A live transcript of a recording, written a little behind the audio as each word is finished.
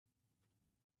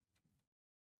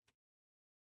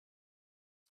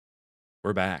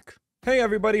We're back. Hey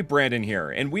everybody, Brandon here,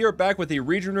 and we are back with a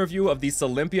region review of the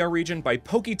Solympia region by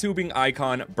PokeTubing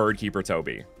icon Birdkeeper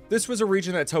Toby. This was a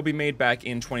region that Toby made back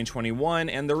in 2021,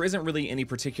 and there isn't really any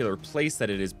particular place that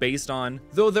it is based on,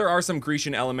 though there are some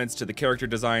Grecian elements to the character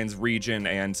designs, region,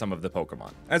 and some of the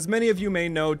Pokemon. As many of you may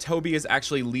know, Toby is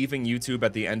actually leaving YouTube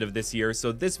at the end of this year,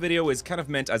 so this video is kind of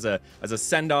meant as a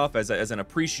send-off, as an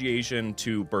appreciation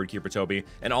to Birdkeeper Toby,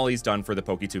 and all he's done for the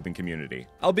PokeTubing community.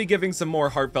 I'll be giving some more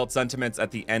heartfelt sentiments at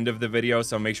the end of the video,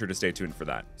 so make sure to stay tuned for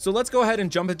that. So let's go ahead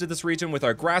and jump into this region with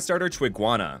our grass starter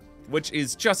Twiguana, which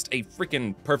is just a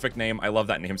freaking perfect name. I love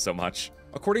that name so much.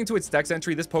 According to its dex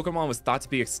entry, this Pokemon was thought to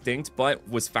be extinct, but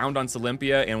was found on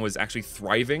Solympia and was actually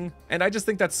thriving. And I just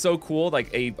think that's so cool. Like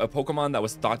a Pokemon that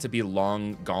was thought to be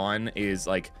long gone is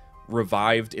like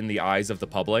revived in the eyes of the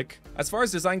public. As far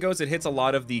as design goes, it hits a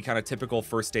lot of the kind of typical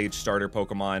first stage starter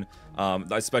Pokemon,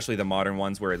 especially the modern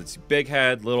ones where it's big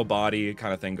head, little body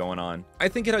kind of thing going on. I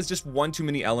think it has just one too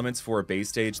many elements for a base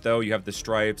stage though. You have the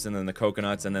stripes and then the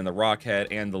coconuts and then the rock head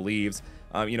and the leaves.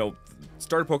 You know,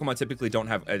 starter Pokemon typically don't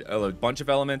have a bunch of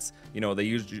elements. You know, they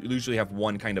usually have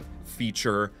one kind of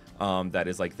feature that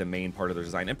is like the main part of their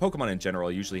design. And Pokemon in general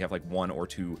usually have like one or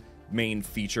two main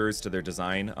features to their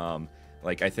design.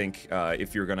 Like, I think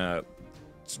if you're gonna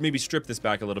maybe strip this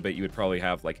back a little bit, you would probably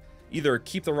have, like, either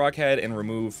keep the rock head and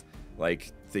remove,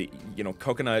 like, the, you know,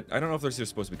 coconut. I don't know if there's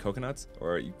supposed to be coconuts,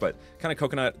 but kind of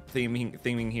coconut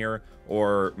theming here,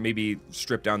 or maybe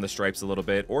strip down the stripes a little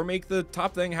bit, or make the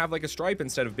top thing have, like, a stripe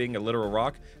instead of being a literal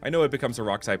rock. I know it becomes a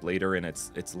rock type later in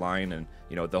its line, and,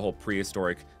 you know, the whole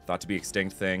prehistoric, thought to be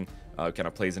extinct thing kind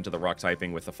of plays into the rock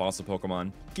typing with the fossil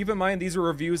Pokemon. Keep in mind, these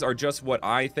reviews are just what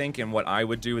I think and what I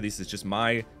would do. This is just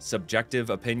my subjective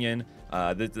opinion.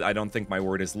 I don't think my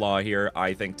word is law here.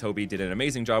 I think Toby did an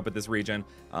amazing job with this region,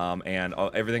 and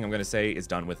everything I'm going to say is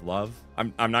done with love.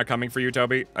 I'm not coming for you,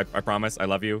 Toby. I promise. I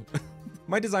love you.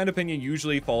 My design opinion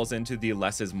usually falls into the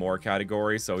less is more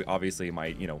category, so obviously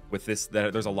with this,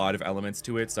 there's a lot of elements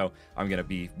to it, so I'm going to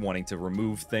be wanting to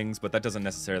remove things, but that doesn't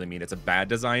necessarily mean it's a bad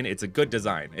design. It's a good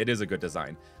design. It is a good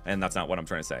design, and that's not what I'm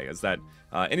trying to say, is that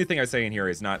anything I say in here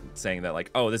is not saying that,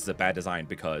 like, oh, this is a bad design,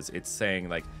 because it's saying,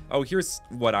 like, oh, here's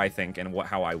what I think and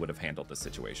how I would have handled this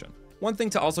situation. One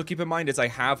thing to also keep in mind is I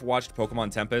have watched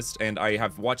Pokemon Tempest, and I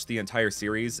have watched the entire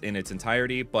series in its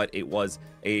entirety, but it was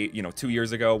 2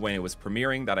 years ago when it was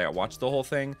premiering that I watched the whole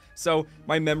thing. So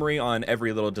my memory on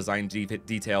every little design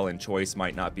detail and choice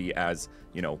might not be as,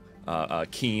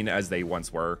 keen as they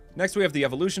once were. Next, we have the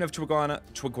evolution of Twiguana.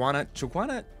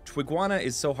 Twiguana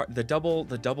is so hard. The double,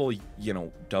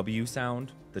 W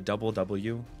sound, the double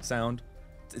W sound.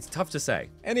 It's tough to say.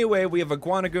 Anyway, we have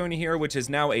Iguanagoon here, which is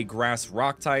now a grass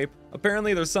rock type.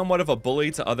 Apparently, there's somewhat of a bully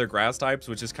to other grass types,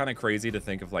 which is kind of crazy to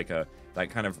think of, like, that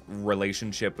kind of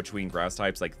relationship between grass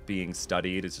types, like, being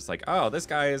studied. It's just like, oh, this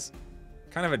guy is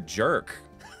kind of a jerk.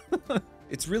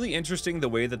 It's really interesting the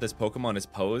way that this Pokemon is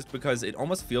posed, because it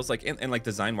almost feels like, and like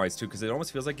design-wise too, because it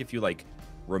almost feels like if you, like,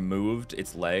 removed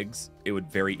its legs, it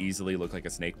would very easily look like a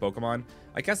snake Pokemon.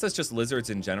 I guess that's just lizards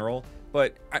in general,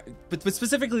 but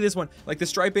specifically this one, like the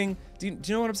striping. Do you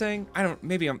know what I'm saying? I don't.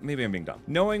 Maybe I'm being dumb.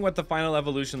 Knowing what the final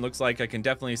evolution looks like, I can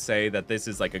definitely say that this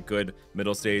is like a good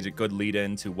middle stage, a good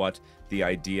lead-in to what the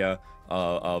idea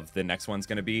of the next one's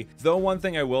gonna be. Though one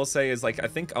thing I will say is, like, I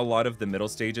think a lot of the middle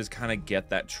stages kind of get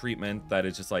that treatment that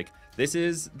is just like, this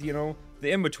is, the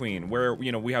in-between, where,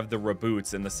 we have the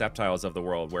Reboots and the Sceptiles of the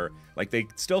world, where, like, they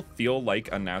still feel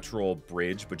like a natural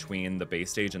bridge between the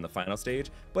base stage and the final stage,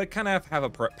 but kind of have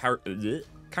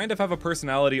a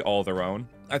personality all their own.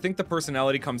 I think the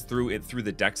personality comes through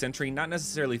the dex entry, not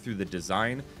necessarily through the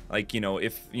design. Like,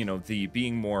 if, the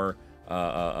being more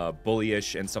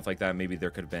bullyish and stuff like that, maybe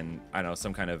there could have been, I don't know,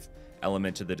 some kind of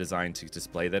element to the design to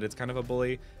display that it's kind of a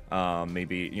bully.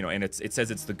 Maybe, and it says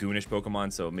it's the goonish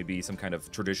Pokemon, so maybe some kind of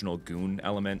traditional goon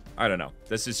element. I don't know.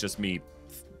 This is just me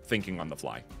thinking on the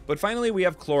fly. But finally, we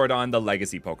have Chlorodon, the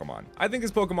legacy Pokemon. I think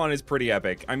this Pokemon is pretty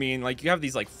epic. I mean, like, you have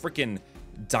these, like, freaking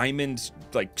diamond,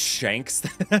 like, shanks.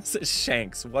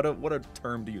 Shanks, what a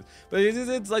term to use. But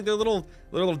it's like they're little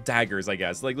daggers, I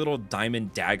guess, like little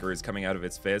diamond daggers coming out of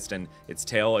its fist, and its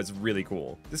tail is really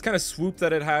cool. This kind of swoop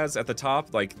that it has at the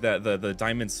top, like the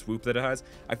diamond swoop that it has,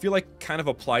 I feel like kind of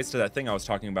applies to that thing I was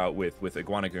talking about with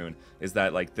Iguanagoon, is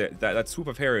that, like, that swoop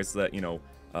of hair is that,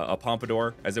 a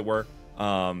pompadour, as it were.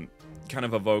 Kind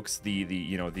of evokes the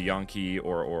Yankee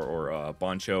or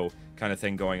Boncho kind of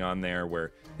thing going on there,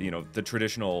 where, the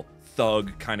traditional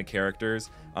thug kind of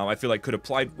characters, I feel like could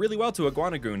apply really well to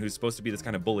Iguanagoon, who's supposed to be this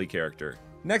kind of bully character.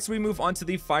 Next, we move on to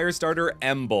the fire starter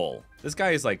Embull. This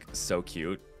guy is, like, so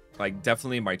cute. Like,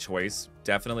 definitely my choice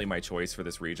for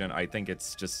this region. I think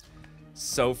it's just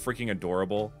so freaking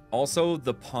adorable. Also,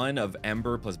 the pun of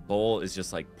Ember plus Bull is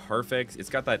just like perfect. It's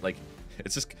got that like,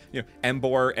 it's just, you know,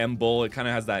 Embor, Embull, it kind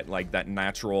of has that like that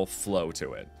natural flow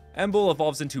to it. Embull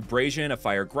evolves into Brazian, a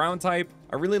fire ground type.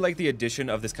 I really like the addition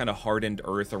of this kind of hardened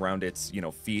earth around its, you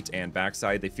know, feet and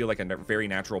backside. They feel like a very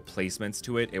natural placements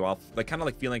to it, while like kind of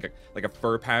like feeling like a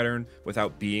fur pattern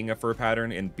without being a fur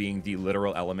pattern and being the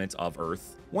literal element of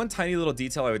earth. One tiny little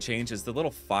detail I would change is the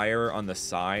little fire on the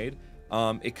side.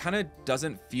 It kind of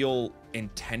doesn't feel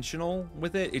intentional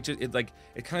with it.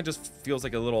 It kind of just feels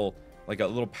like a little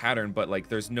pattern, but like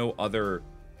there's no other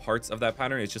parts of that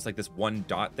pattern. It's just like this one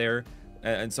dot there.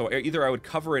 And so either I would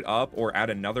cover it up or add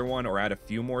another one or add a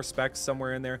few more specks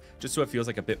somewhere in there, just so it feels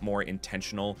like a bit more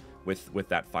intentional with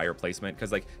that fire placement.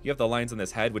 Because like you have the lines on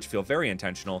this head, which feel very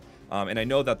intentional. And I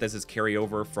know that this is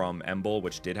carryover from Embull,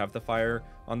 which did have the fire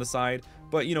on the side.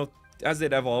 But, you know, as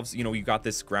it evolves, you know, you got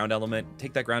this ground element,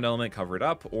 take that ground element, cover it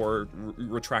up, or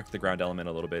retract the ground element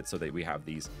a little bit so that we have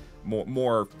these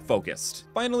more focused.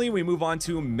 Finally, we move on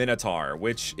to Minotaur,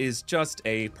 which is just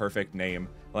a perfect name.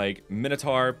 Like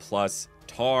Minotaur plus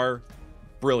Tar,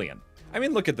 brilliant. I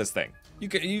mean, look at this thing.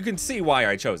 You can see why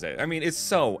I chose it. I mean, it's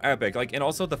so epic. Like, and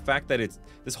also the fact that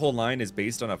this whole line is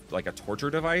based on a torture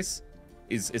device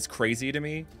is crazy to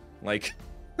me. Like,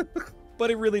 but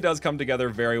it really does come together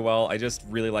very well. I just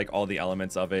really like all the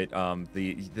elements of it.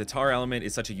 The tar element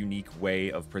is such a unique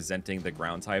way of presenting the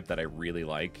ground type that I really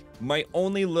like. My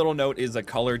only little note is a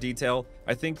color detail.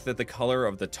 I think that the color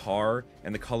of the tar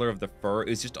and the color of the fur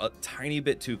is just a tiny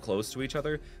bit too close to each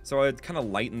other. So I'd kind of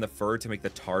lighten the fur to make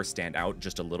the tar stand out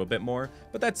just a little bit more.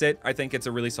 But that's it. I think it's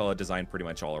a really solid design pretty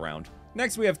much all around.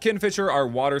 Next, we have Kinfisher, our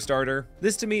water starter.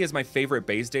 This to me is my favorite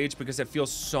base stage because it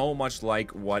feels so much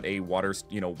like what a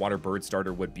water bird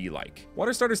starter would be like.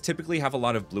 Water starters typically have a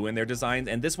lot of blue in their designs,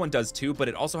 and this one does too, but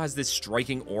it also has this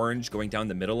striking orange going down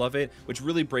the middle of it, which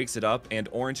really breaks it up, and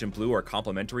orange and blue are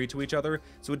complementary to each other,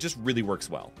 so it just really works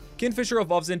well. Kinfisher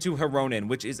evolves into Heronin,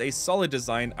 which is a solid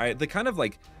design. The kind of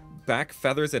like back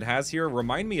feathers it has here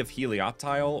remind me of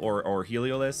Helioptile or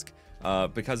Heliolisk.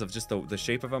 Because of just the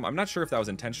shape of them. I'm not sure if that was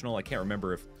intentional. I can't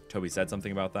remember if Toby said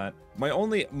something about that. My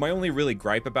only really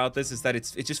gripe about this is that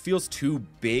it just feels too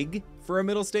big for a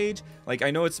middle stage. Like,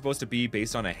 I know it's supposed to be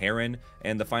based on a heron,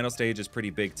 and the final stage is pretty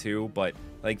big too, but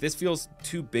like this feels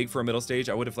too big for a middle stage.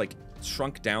 I would have like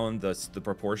shrunk down the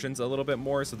proportions a little bit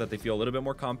more so that they feel a little bit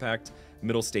more compact,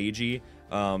 middle stagey.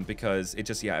 Because it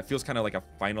just, yeah, it feels kind of like a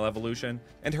final evolution.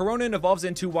 And Heronin evolves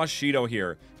into Washido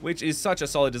here, which is such a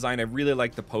solid design. I really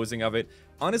like the posing of it.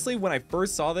 Honestly, when I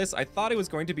first saw this, I thought it was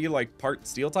going to be like part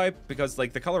steel type because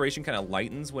like the coloration kind of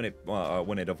lightens when it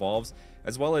evolves,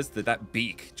 as well as that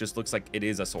beak just looks like it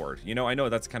is a sword. You know, I know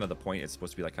that's kind of the point. It's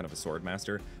supposed to be like kind of a sword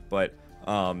master, but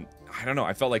I don't know.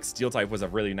 I felt like steel type was a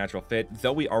really natural fit,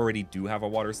 though we already do have a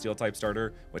water steel type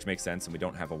starter, which makes sense, and we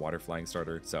don't have a water flying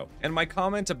starter. So, and my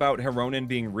comment about Heronin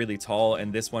being really tall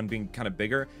and this one being kind of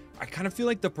bigger, I kind of feel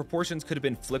like the proportions could have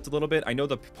been flipped a little bit. I know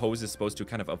the pose is supposed to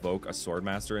kind of evoke a sword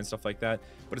master and stuff like that,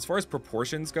 but as far as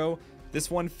proportions go,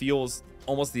 this one feels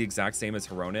almost the exact same as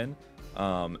Heronin.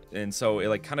 And so it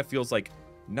like kind of feels like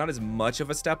not as much of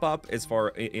a step up as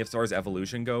far as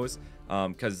evolution goes,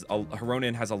 because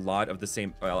Heronin has a lot of the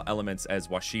same elements as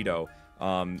Washido,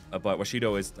 but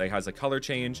Washido has a color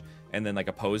change and then like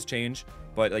a pose change.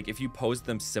 But like if you posed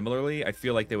them similarly, I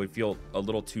feel like they would feel a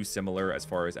little too similar as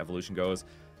far as evolution goes.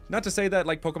 Not to say that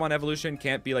like Pokemon evolution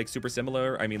can't be like super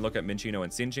similar. I mean, look at Minccino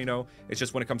and Cinccino. It's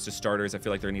just when it comes to starters, I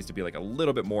feel like there needs to be like a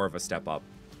little bit more of a step up.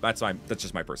 That's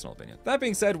just my personal opinion. That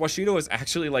being said, Washido is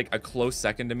actually like a close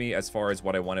second to me as far as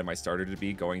what I wanted my starter to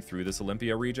be going through the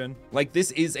Solympia region. Like, this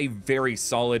is a very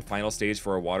solid final stage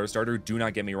for a water starter. Do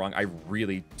not get me wrong. I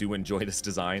really do enjoy this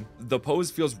design. The pose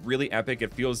feels really epic.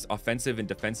 It feels offensive and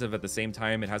defensive at the same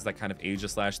time. It has that kind of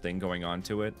Aegis-slash thing going on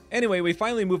to it. Anyway, we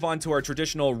finally move on to our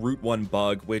traditional Route 1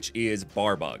 bug, which is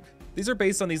Barbug. These are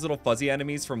based on these little fuzzy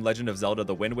enemies from Legend of Zelda: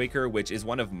 The Wind Waker, which is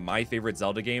one of my favorite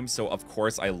Zelda games, so of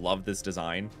course I love this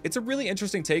design. It's a really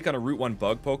interesting take on a Route 1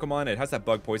 bug Pokemon. It has that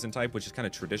bug poison type, which is kind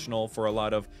of traditional for a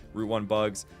lot of Route 1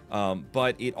 bugs,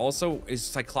 but it also is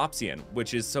Cyclopsian,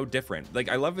 which is so different. Like,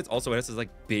 I love it also, it has this like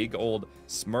big old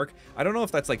smirk. I don't know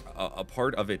if that's like a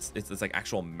part of its like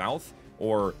actual mouth,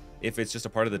 or if it's just a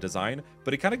part of the design,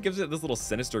 but it kind of gives it this little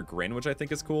sinister grin, which I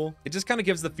think is cool. It just kind of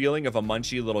gives the feeling of a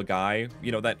munchy little guy,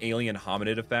 you know, that alien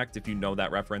hominid effect, if you know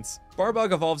that reference.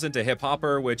 Barbug evolves into Hip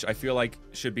Hopper, which I feel like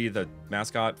should be the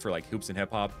mascot for like Hoops and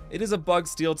Hip Hop. It is a bug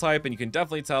steel type, and you can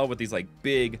definitely tell with these like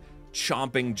big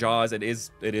chomping jaws, it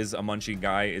is a munching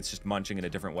guy. It's just munching in a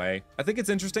different way. I think it's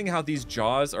interesting how these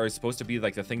jaws are supposed to be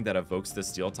like the thing that evokes the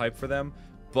steel type for them,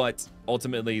 but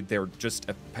ultimately they're just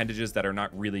appendages that are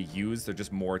not really used. They're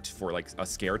just more for like a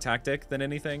scare tactic than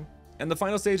anything. And the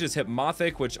final stage is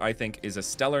Hypnothic, which I think is a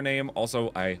stellar name.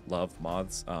 Also, I love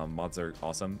moths. Moths are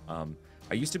awesome.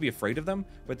 I used to be afraid of them,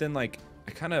 but then like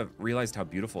I kind of realized how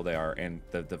beautiful they are, and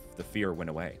the fear went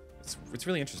away. It's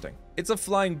really interesting. It's a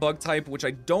flying bug type, which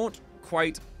I don't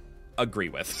quite agree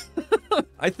with.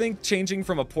 I think changing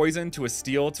from a poison to a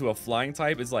steel to a flying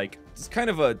type is like, it's kind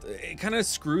of it kind of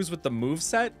screws with the move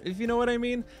set, if you know what I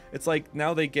mean. It's like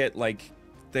now they get like,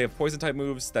 they have poison type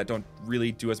moves that don't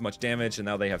really do as much damage, and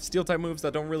now they have steel type moves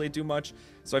that don't really do much.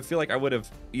 So I feel like I would have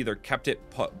either kept it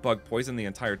bug poison the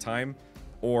entire time,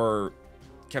 or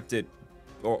kept it,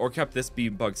 or kept this be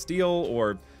bug steel,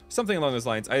 or something along those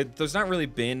lines. There's not really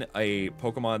been a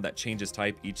Pokemon that changes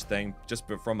type each thing, just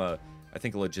from a, I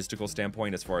think, a logistical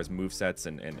standpoint as far as movesets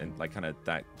and like kind of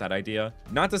that idea.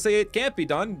 Not to say it can't be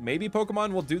done. Maybe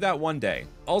Pokemon will do that one day.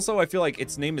 Also, I feel like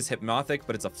its name is Hypnothic,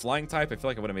 but it's a flying type. I feel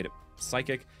like I would have made it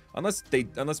Psychic, unless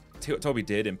Toby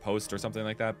did in post or something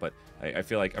like that. But I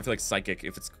feel like Psychic,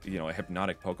 if it's, you know, a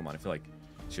hypnotic Pokemon, I feel like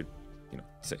it should, you know,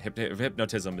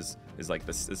 hypnotism is like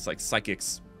this. It's like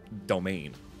Psychic's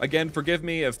domain. Again, forgive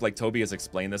me if like Toby has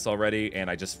explained this already and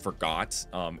I just forgot.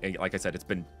 Like I said, it's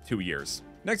been 2 years.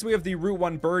 Next, we have the Route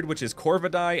 1 bird, which is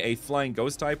Corvidae, a flying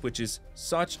ghost type, which is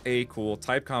such a cool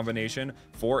type combination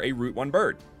for a Route 1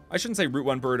 bird. I shouldn't say Route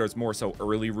 1 bird, or it's more so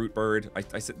early Route bird.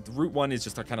 I said Route 1 is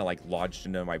just kind of like lodged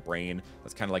into my brain.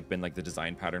 That's kind of like been like the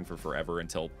design pattern for forever,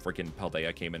 until freaking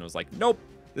Paldea came in and was like, nope.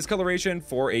 This coloration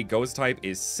for a ghost type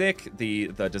is sick. The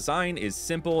design is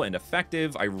simple and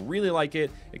effective. I really like it.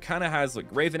 It kind of has like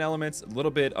Raven elements, a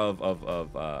little bit of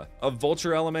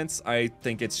Vulture elements. I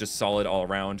think it's just solid all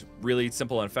around. Really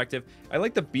simple and effective. I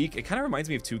like the beak. It kind of reminds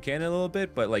me of Toucan a little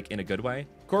bit, but like in a good way.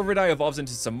 Corvidae evolves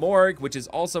into Samorg, which is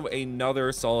also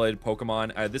another solid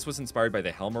Pokemon. This was inspired by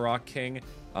the Helmarock King,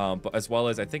 but as well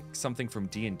as I think something from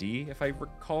D&D, if I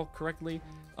recall correctly.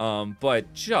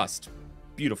 But just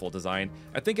beautiful design.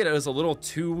 I think it is a little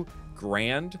too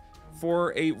grand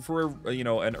for you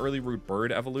know, an early Root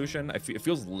bird evolution. It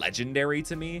feels legendary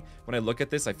to me when I look at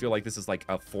this. I feel like this is like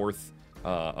a fourth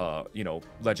you know,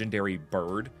 legendary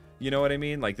bird. You know what I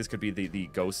mean? Like this could be the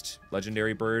ghost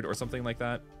legendary bird or something like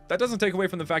that. That doesn't take away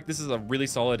from the fact this is a really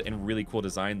solid and really cool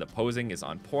design. The posing is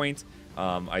on point.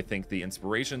 I think the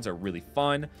inspirations are really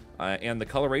fun, and the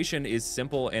coloration is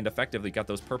simple and effective. They got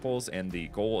those purples and the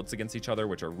golds against each other,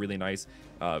 which are really nice.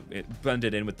 It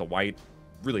blended in with the white.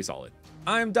 Really solid.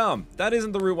 I'm dumb. That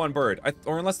isn't the Route 1 bird,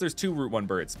 or unless there's 2 Route 1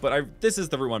 birds, but this is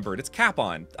the Route 1 bird. It's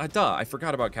Capon. Duh, I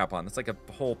forgot about Capon. That's like a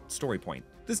whole story point.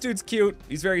 This dude's cute.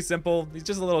 He's very simple. He's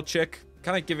just a little chick,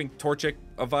 kind of giving Torchic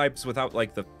vibes without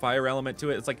like the fire element to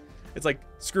it. It's like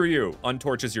screw you,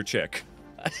 untorches your chick.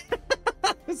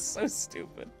 It's so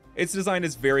stupid. Its design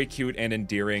is very cute and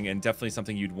endearing, and definitely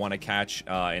something you'd want to catch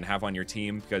and have on your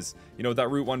team, because, you know, that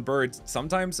Route 1 bird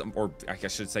sometimes, or I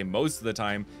guess I should say most of the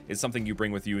time, is something you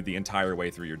bring with you the entire way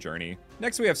through your journey.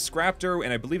 Next, we have Scraptor,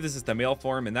 and I believe this is the male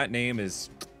form, and that name is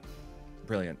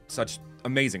brilliant. Such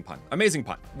amazing pun. Amazing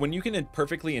pun. When you can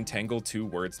perfectly entangle 2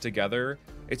 words together,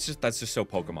 that's just so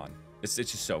Pokemon. It's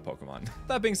just so Pokemon.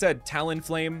 That being said,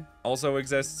 Talonflame also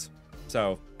exists.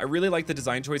 So I really like the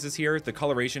design choices here. The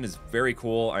coloration is very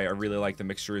cool. I really like the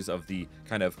mixtures of the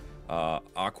kind of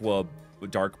aqua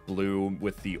dark blue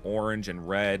with the orange and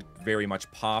red. Very much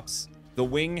pops. The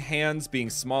wing hands being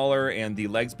smaller and the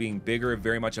legs being bigger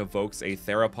very much evokes a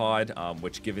theropod,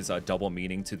 which gives a double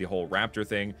meaning to the whole raptor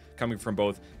thing, coming from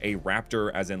both a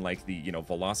raptor as in like the, you know,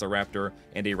 velociraptor,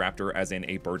 and a raptor as in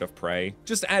a bird of prey.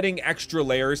 Just adding extra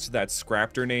layers to that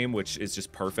Scraptor name, which is just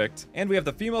perfect. And we have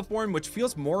the female form, which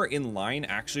feels more in line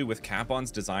actually with Capon's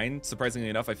design. Surprisingly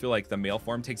enough, I feel like the male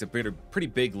form takes a pretty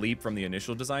big leap from the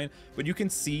initial design, but you can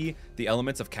see the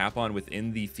elements of Capon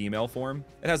within the female form.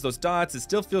 It has those dots. It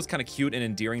still feels kind of cute and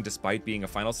endearing despite being a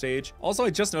final stage. Also,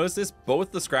 I just noticed this,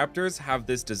 both the Scraptors have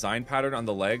this design pattern on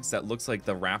the legs that looks like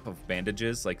the wrap of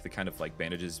bandages, like the kind of like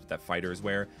bandages that fighters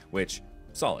wear, which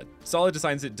solid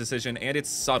design decision, and it's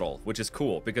subtle, which is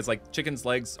cool because like chicken's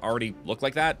legs already look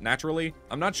like that naturally.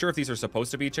 I'm not sure if these are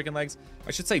supposed to be chicken legs.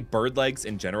 I should say bird legs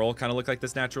in general kind of look like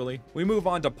this naturally. We move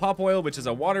on to Popoil, which is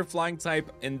a water flying type,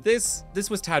 and this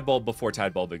was Tadbulb before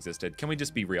Tadbulb existed. Can we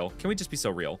just be real? Can we just be so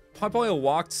real? Popoil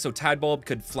walked so Tadbulb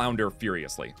could flounder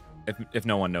furiously. If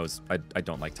no one knows, I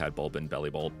don't like Tadbulb and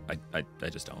Bellybulb. I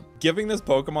just don't. Giving this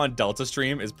Pokemon Delta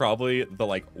Stream is probably the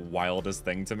like wildest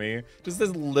thing to me. Just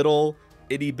this little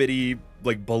itty bitty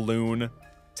like balloon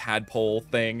tadpole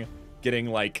thing getting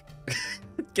like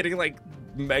getting like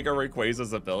Mega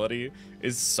Rayquaza's ability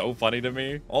is so funny to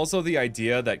me. Also, the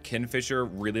idea that Kinfisher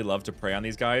really love to prey on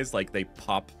these guys, like they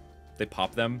pop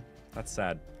them. That's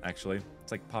sad, actually.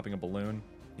 It's like popping a balloon,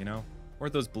 you know? Or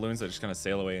those balloons that just kind of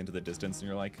sail away into the distance and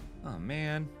you're like, oh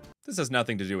man. This has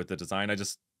nothing to do with the design.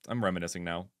 I'm reminiscing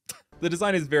now. The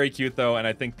design is very cute though, and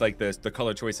I think like the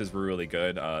color choices were really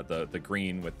good. The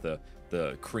green with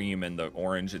the cream and the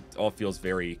orange, it all feels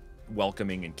very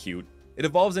welcoming and cute. It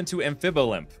evolves into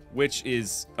Amphibolimp, which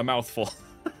is a mouthful.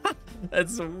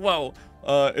 That's whoa.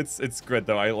 It's good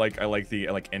though. I like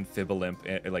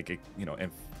Amphibolimp, like you know,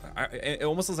 it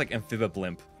almost looks like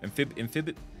Amphibiblimp.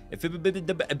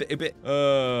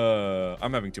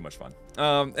 I'm having too much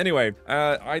fun. Anyway,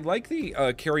 I like the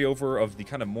carryover of the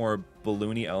kind of more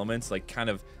balloony elements, like kind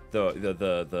of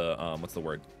the what's the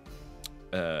word?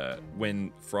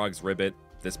 When frogs ribbit,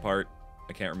 this part,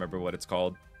 I can't remember what it's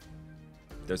called.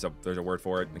 There's a word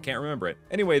for it. I can't remember it.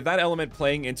 Anyway, that element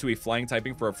playing into a flying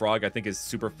typing for a frog, I think is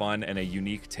super fun and a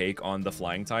unique take on the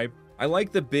flying type. I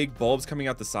like the big bulbs coming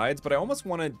out the sides, but I almost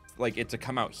wanted like it to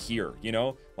come out here, you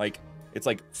know? Like it's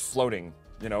like floating,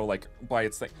 you know, like by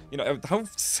its thing. You know,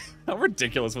 how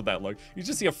ridiculous would that look? You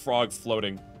just see a frog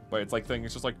floating by its like thing.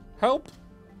 It's just like, help.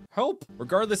 Help.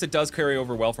 Regardless, it does carry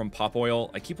over well from Pop Oil.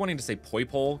 I keep wanting to say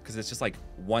Poipole because it's just like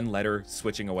one letter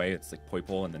switching away. It's like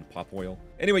Poipole and then Pop Oil.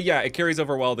 Anyway, yeah, it carries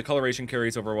over well. The coloration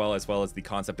carries over well, as the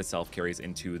concept itself carries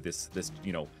into this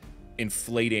you know,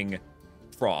 inflating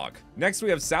frog. Next, we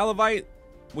have Salavite,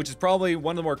 which is probably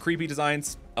one of the more creepy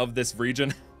designs of this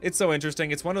region. It's so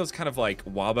interesting. It's one of those kind of like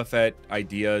Wobbuffet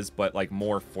ideas, but like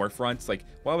more forefronts. Like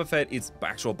Wobbuffet, its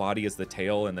actual body is the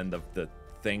tail, and then the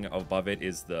thing above it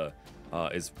is the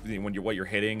is when what you're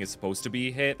hitting is supposed to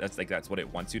be hit. That's what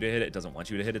it wants you to hit. It doesn't want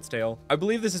you to hit its tail. I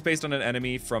believe this is based on an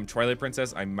enemy from Twilight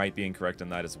Princess. I might be incorrect in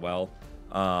that as well.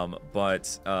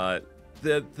 But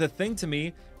the thing to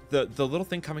me, the little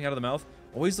thing coming out of the mouth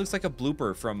always looks like a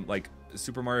blooper from like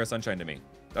Super Mario Sunshine to me.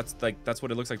 That's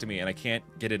what it looks like to me, and I can't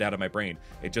get it out of my brain.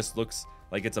 It just looks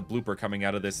like it's a blooper coming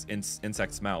out of this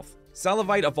insect's mouth.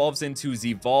 Salavite evolves into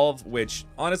Zvolve, which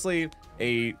honestly,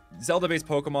 a Zelda-based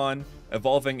Pokemon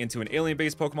evolving into an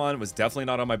alien-based Pokemon was definitely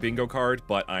not on my bingo card,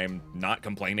 but I'm not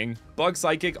complaining. Bug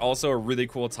Psychic, also a really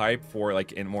cool type for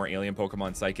like in more alien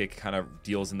Pokemon. Psychic kind of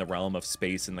deals in the realm of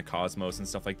space and the cosmos and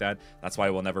stuff like that. That's why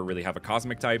we'll never really have a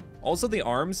cosmic type. Also, the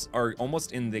arms are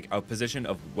almost in the position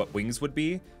of what wings would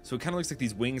be. So it kind of looks like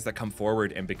these wings that come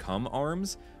forward and become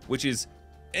arms, which is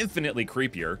infinitely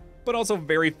creepier, but also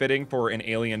very fitting for an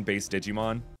alien-based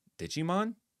Digimon.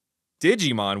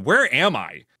 Digimon? Where am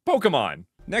I? Pokemon!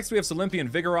 Next, we have Solympia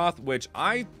and Vigoroth, which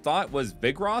I thought was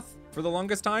Vigroth for the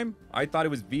longest time. I thought it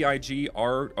was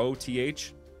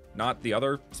Vigroth, not the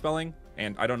other spelling,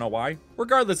 and I don't know why.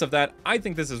 Regardless of that, I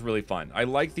think this is really fun. I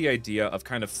like the idea of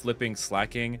kind of flipping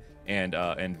Slacking and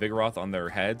Vigoroth on their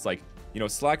heads. Like, you know,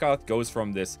 Slackoth goes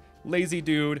from this lazy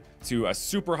dude to a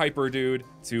super hyper dude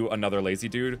to another lazy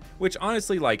dude, which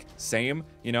honestly, like, same,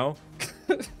 you know?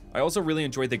 I also really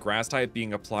enjoyed the grass type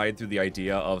being applied through the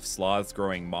idea of sloths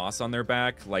growing moss on their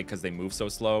back, like, because they move so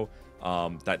slow.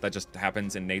 That just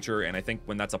happens in nature, and I think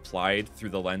when that's applied through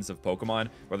the lens of Pokemon,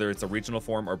 whether it's a regional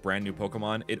form or brand new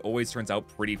Pokemon, it always turns out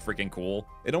pretty freaking cool.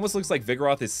 It almost looks like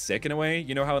Vigoroth is sick in a way.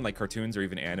 You know how in like cartoons or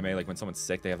even anime, like when someone's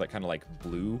sick, they have that kind of like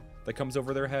blue that comes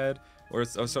over their head or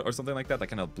something like that, that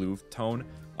kind of blue tone.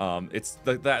 It's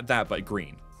that but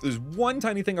green. There's one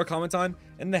tiny thing I'll comment on,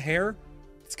 and the hair,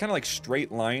 it's kind of like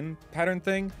straight line pattern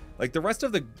thing. Like the rest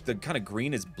of the kind of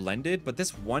green is blended, but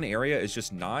this one area is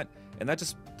just not, and that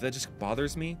just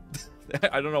bothers me.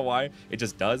 I don't know why, it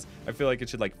just does. I feel like it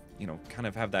should, like, you know, kind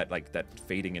of have that, like, that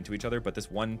fading into each other, but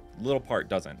this one little part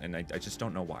doesn't, and I just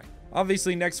don't know why.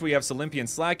 Obviously, next we have Solympia and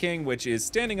Slacking, which is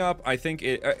standing up. I think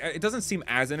it doesn't seem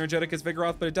as energetic as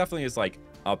Vigoroth, but it definitely is, like,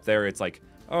 up there. It's like,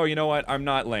 oh, you know what? I'm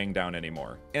not laying down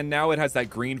anymore. And now it has that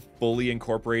green fully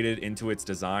incorporated into its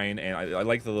design, and I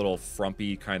like the little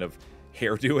frumpy kind of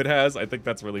hairdo it has. I think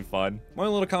that's really fun. My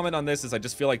only little comment on this is I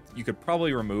just feel like you could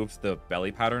probably remove the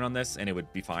belly pattern on this and it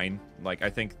would be fine. Like, I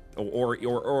think,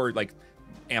 or like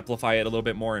amplify it a little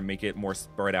bit more and make it more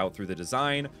spread out through the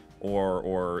design,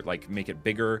 or like make it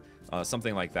bigger,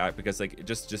 something like that, because like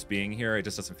just being here, it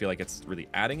just doesn't feel like it's really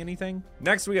adding anything.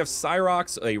 Next we have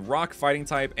Cyrox, a rock fighting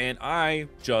type, and I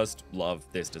just love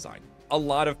this design. a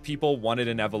lot of people wanted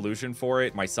an evolution for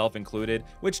it, myself included,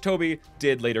 which Toby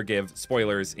did later give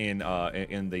spoilers in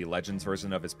the Legends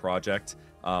version of his project,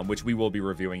 which we will be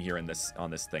reviewing here on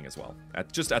this thing as well,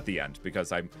 just at the end,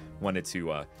 because I wanted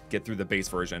to get through the base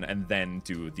version and then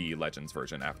do the Legends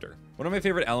version after. One of my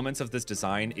favorite elements of this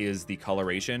design is the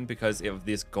coloration, because of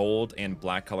this gold and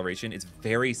black coloration. It's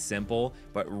very simple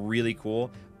but really cool.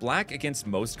 Black against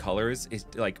most colors is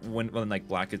like when like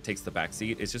black takes the back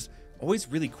seat, it's just always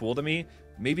really cool to me.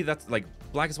 Maybe that's like,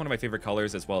 black is one of my favorite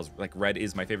colors, as well as like red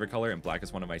is my favorite color, and black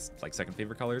is one of my like second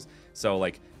favorite colors. So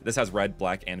like this has red,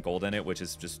 black, and gold in it, which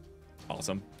is just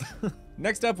awesome.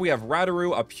 Next up, we have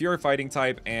Radaru, a pure fighting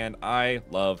type, and I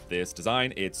love this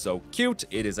design. It's so cute.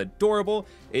 It is adorable.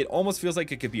 It almost feels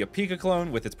like it could be a Pika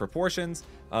clone with its proportions,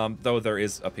 though there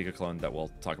is a Pika clone that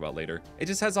we'll talk about later. It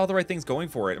just has all the right things going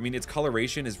for it. I mean, its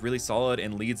coloration is really solid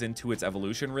and leads into its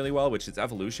evolution really well, which its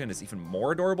evolution is even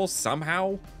more adorable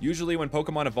somehow. Usually when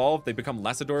Pokemon evolve, they become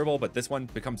less adorable, but this one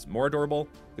becomes more adorable.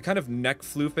 The kind of neck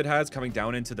floof it has coming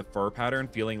down into the fur pattern,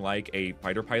 feeling like a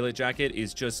fighter pilot jacket,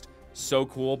 is just so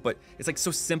cool. But it's like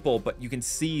so simple, but you can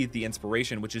see the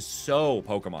inspiration, which is so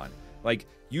Pokemon. Like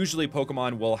usually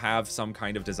Pokemon will have some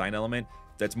kind of design element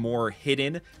that's more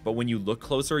hidden, but when you look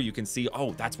closer, you can see,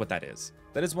 oh, that's what that is.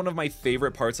 That is one of my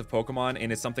favorite parts of Pokemon,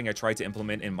 and it's something I try to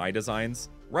implement in my designs.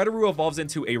 Radaru evolves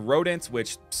into a rodent,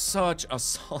 which such a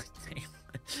solid name.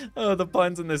 Oh, the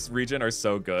puns in this region are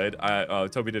so good.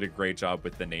 Toby did a great job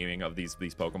with the naming of these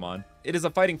Pokemon. It is a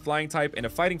fighting flying type, and a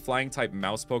fighting flying type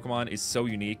mouse Pokemon is so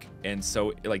unique and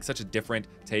so like such a different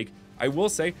take. I will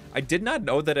say, I did not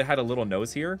know that it had a little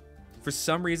nose here. For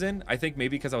some reason, I think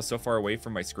maybe because I was so far away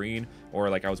from my screen, or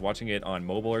like I was watching it on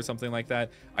mobile or something like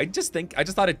that. I just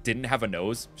thought it didn't have a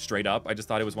nose straight up. I just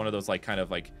thought it was one of those like kind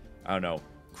of like, I don't know,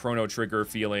 Chrono Trigger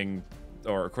feeling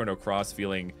or Chrono Cross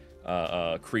feeling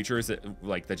creatures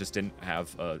that just didn't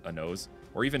have a nose,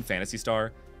 or even Phantasy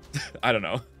Star. I don't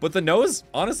know, but the nose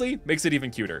honestly makes it even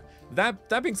cuter.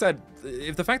 That being said,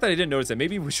 if the fact that I didn't notice it,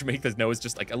 maybe we should make this nose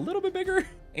just like a little bit bigger.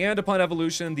 And upon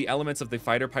evolution, the elements of the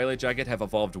fighter pilot jacket have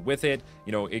evolved with it.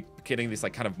 You know, it getting this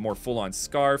like kind of more full-on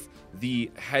scarf, the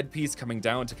headpiece coming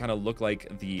down to kind of look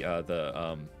like the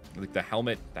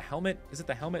helmet. The helmet, is it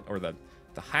the helmet or the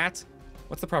hat?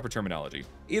 What's the proper terminology?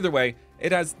 Either way,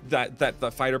 it has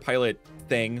the fighter pilot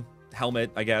thing, helmet,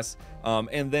 I guess.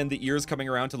 And then the ears coming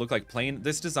around to look like plane.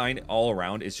 This design all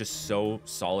around is just so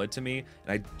solid to me.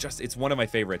 And it's one of my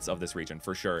favorites of this region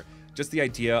for sure. Just the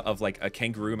idea of like a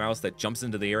kangaroo mouse that jumps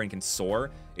into the air and can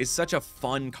soar is such a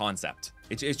fun concept.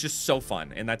 It's just so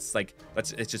fun. And it's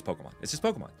just Pokemon. It's just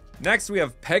Pokemon. Next, we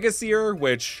have Pegasier,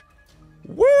 which,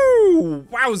 woo,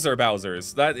 wowzer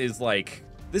bowsers. That is like,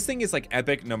 this thing is like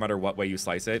epic no matter what way you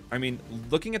slice it. I mean,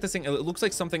 looking at this thing, it looks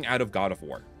like something out of God of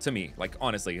War to me. Like,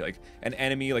 honestly, like an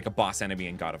enemy, like a boss enemy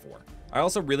in God of War. I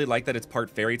also really like that it's part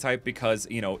fairy type because,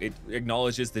 you know, it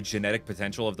acknowledges the genetic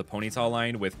potential of the Ponyta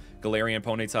line, with Galarian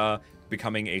Ponyta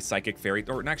becoming a psychic fairy.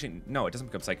 Or actually, no, it doesn't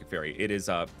become psychic fairy. It is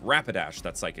Rapidash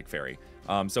that's psychic fairy.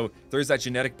 So there's that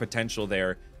genetic potential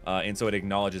there. And so it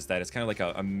acknowledges that. It's kind of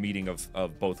like a meeting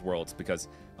of both worlds, because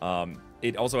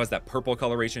it also has that purple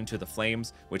coloration to the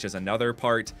flames, which is another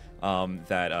part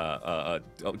that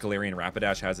Galarian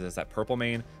Rapidash has. It has that purple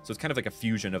mane, so it's kind of like a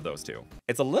fusion of those two.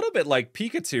 It's a little bit like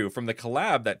Pikachu from the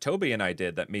collab that Toby and I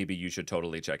did that maybe you should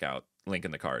totally check out. Link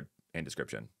in the card and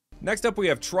description. Next up, we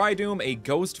have Tridoom, a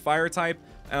ghost fire type,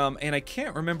 and I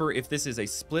can't remember if this is a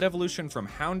split evolution from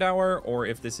Houndour or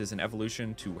if this is an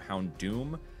evolution to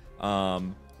Houndoom,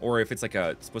 or if it's like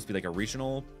supposed to be like a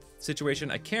regional situation.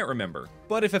 I can't remember,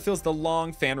 but if it feels the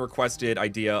long fan requested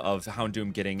idea of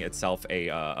Houndoom getting itself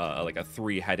like a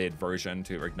three-headed version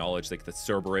to acknowledge like the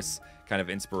Cerberus kind of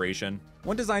inspiration.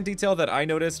 One design detail that I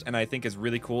noticed and I think is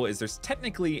really cool is there's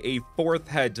technically a fourth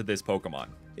head to this Pokemon.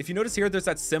 If you notice here, there's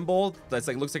that symbol that's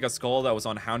like looks like a skull that was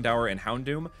on Houndour and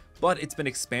Houndoom, but it's been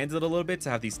expanded a little bit to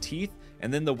have these teeth,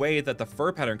 and then the way that the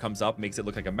fur pattern comes up makes it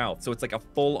look like a mouth. So it's like a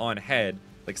full-on head,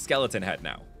 like skeleton head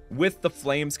now, with the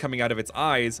flames coming out of its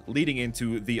eyes leading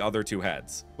into the other two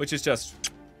heads, which is just,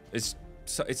 it's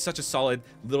such a solid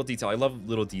little detail. I love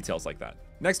little details like that.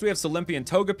 Next, we have Solympia and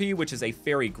Togepi, which is a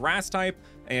fairy grass type,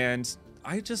 and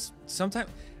I just sometimes,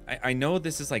 I know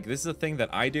this is a thing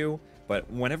that I do, but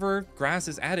whenever grass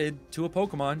is added to a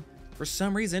Pokemon, for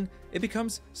some reason, it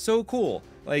becomes so cool.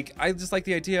 Like, I just like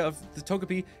the idea of the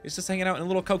Togepi is just hanging out in a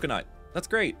little coconut. That's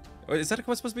great. Is that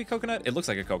supposed to be a coconut? It looks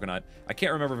like a coconut. I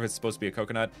can't remember if it's supposed to be a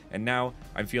coconut, and now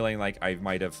I'm feeling like I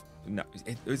might have... No,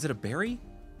 is it a berry?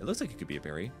 It looks like it could be a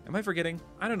berry. Am I forgetting?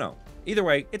 I don't know. Either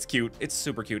way, it's cute. It's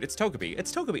super cute. It's Togepi.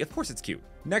 It's Togepi. Of course it's cute.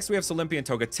 Next, we have Solympia and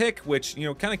Togetic, which, you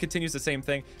know, kind of continues the same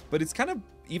thing, but it's kind of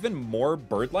even more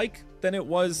bird-like than it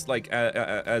was like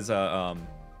as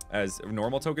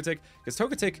normal Togetic, because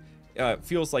Togetic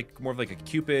feels like more of like a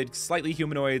Cupid, slightly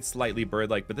humanoid, slightly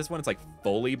bird-like, but this one it's like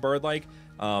fully bird-like,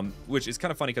 which is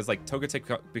kind of funny because like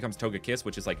Togetic becomes Togekiss,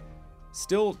 which is like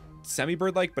still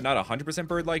semi-bird-like, but not 100%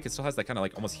 bird-like. It still has that kind of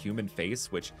like almost human face,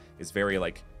 which is very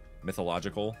like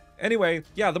mythological. Anyway,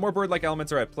 yeah, the more bird-like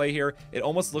elements are at play here. It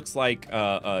almost looks like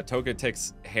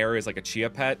Togetic's hair is like a chia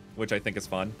pet, which I think is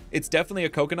fun. It's definitely a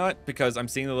coconut because I'm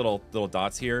seeing the little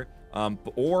dots here,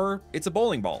 or it's a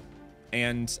bowling ball.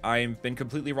 And I've been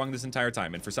completely wrong this entire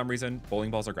time, and for some reason,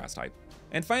 bowling balls are grass type.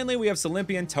 And finally, we have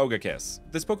Solympia and Togekiss.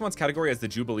 This Pokemon's category as the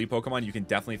Jubilee Pokemon, you can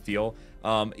definitely feel.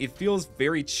 It feels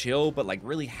very chill, but like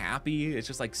really happy. It's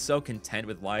just like so content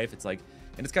with life. It's like,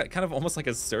 and it's got kind of almost like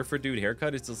a surfer dude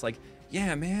haircut. It's just like,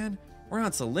 yeah, man, we're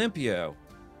on Solympia.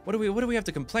 What do we have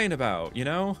to complain about, you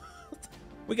know?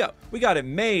 We got it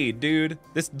made, dude.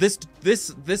 This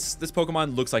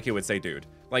Pokemon looks like it would say dude.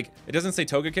 Like, it doesn't say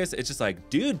Togekiss, it's just like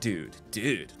dude.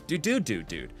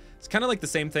 It's kind of like the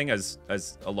same thing as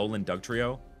Alolan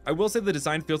Dugtrio. I will say the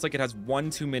design feels like it has one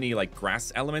too many like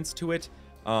grass elements to it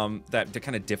that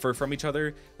kind of differ from each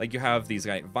other. Like you have these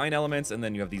vine elements, and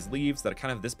then you have these leaves that are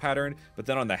kind of this pattern, but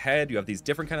then on the head you have these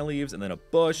different kind of leaves, and then a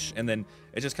bush, and then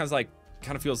it just kind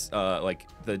of feels like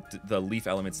the leaf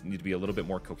elements need to be a little bit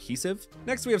more cohesive.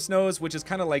 Next we have Snows, which is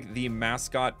kind of like the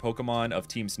mascot Pokemon of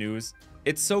Team Snooze.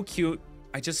 It's so cute.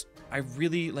 I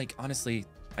really like, honestly,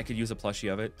 I could use a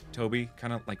plushie of it. Toby,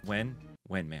 kind of like when,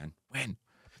 man, when?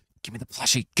 Give me the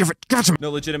plushie, give it to me.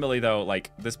 No, legitimately though,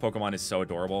 like this Pokemon is so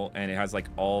adorable, and it has like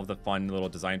all of the fun little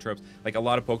design tropes. Like a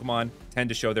lot of Pokemon tend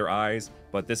to show their eyes,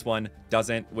 but this one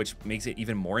doesn't, which makes it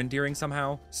even more endearing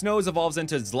somehow. Snows evolves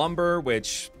into Slumber,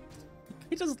 which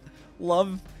I just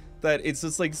love that it's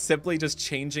just like simply just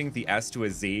changing the S to a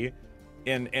Z,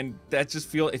 and that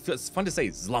just it feels fun to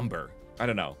say Slumber. I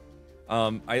don't know.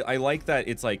 I like that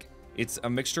it's a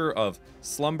mixture of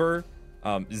slumber,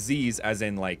 Z's as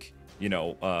in like, you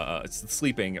know,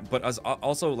 sleeping, but as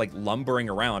also like lumbering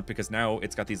around, because now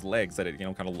it's got these legs that it, you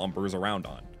know, kind of lumbers around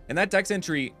on. And that Dex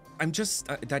entry,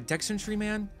 that Dex entry,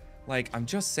 man, like, I'm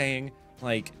just saying,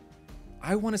 like,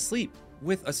 I want to sleep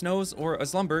with a Snows or a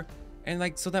Slumber, and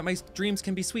like, so that my dreams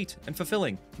can be sweet and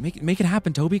fulfilling. Make it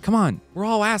happen, Toby, come on. We're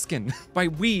all asking. By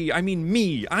we, I mean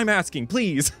me. I'm asking,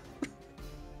 please.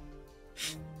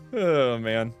 Oh,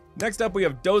 man. Next up, we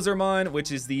have Dozermon,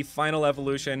 which is the final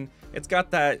evolution. It's got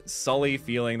that Sully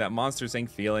feeling, that Monsters Inc.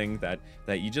 feeling, that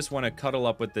you just want to cuddle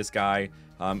up with this guy.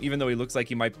 Even though he looks like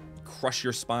he might crush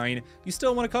your spine, you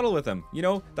still want to cuddle with him. You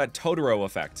know, that Totoro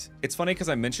effect. It's funny because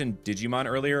I mentioned Digimon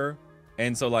earlier,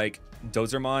 and so like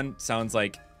Dozermon sounds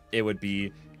like it would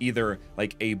be either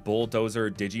like a bulldozer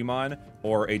Digimon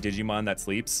or a Digimon that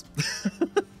sleeps.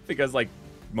 Because like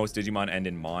most Digimon end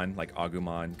in Mon, like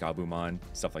Agumon, Gabumon,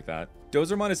 stuff like that.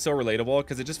 Dozermon is so relatable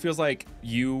because it just feels like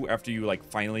you, after you like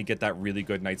finally get that really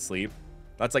good night's sleep.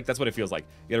 That's what it feels like.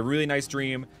 You get a really nice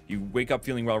dream, you wake up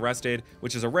feeling well rested,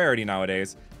 which is a rarity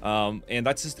nowadays. And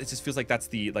it just feels like this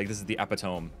is the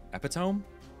epitome. Epitome?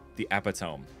 The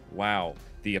epitome. Wow.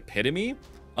 The epitome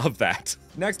of that.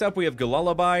 Next up, we have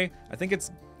Gulullaby. I think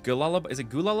it's Gulullaby. Is it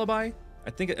Gulullaby?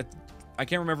 I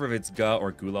can't remember if it's Ga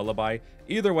or Gulullaby.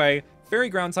 Either way, Fairy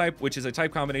Ground type, which is a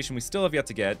type combination we still have yet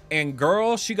to get. And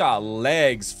girl, she got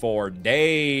legs for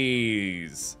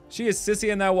days. She is sissy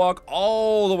in that walk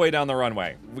all the way down the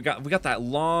runway. We got that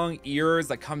long ears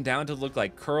that come down to look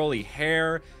like curly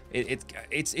hair.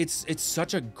 It's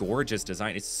such a gorgeous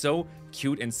design. It's so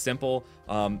cute and simple.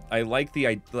 I like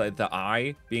the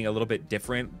eye being a little bit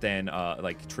different than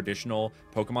like traditional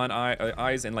Pokemon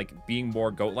eyes, and like being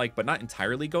more goat-like, but not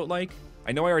entirely goat-like.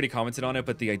 I know I already commented on it,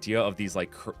 but the idea of these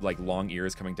like long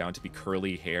ears coming down to be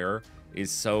curly hair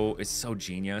is so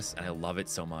genius, and I love it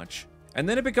so much. And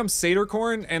then it becomes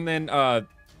Satyricorn, and then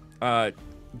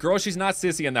girl, she's not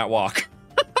sissy in that walk.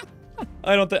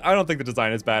 I don't think the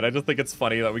design is bad. I just think it's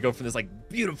funny that we go from this like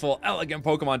beautiful, elegant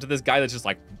Pokemon to this guy that's just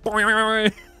like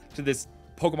to this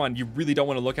Pokemon you really don't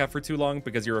want to look at for too long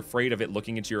because you're afraid of it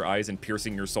looking into your eyes and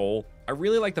piercing your soul. I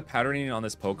really like the patterning on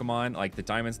this Pokemon, like the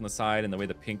diamonds on the side and the way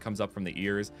the pink comes up from the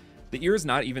ears. The ears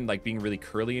not even like being really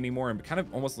curly anymore and kind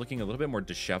of almost looking a little bit more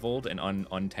disheveled and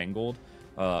untangled,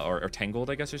 or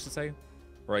tangled, I guess I should say.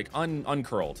 Or like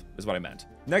uncurled is what I meant.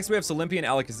 Next we have Solympia and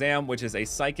Alakazam, which is a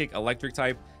psychic electric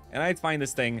type. And I find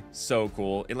this thing so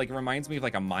cool. It like reminds me of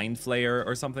like a Mind Flayer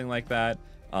or something like that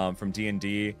from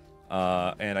D&D.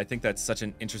 And I think that's such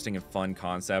an interesting and fun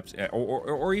concept,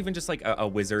 or even just like a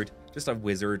wizard, just a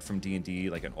wizard from D&D,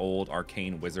 like an old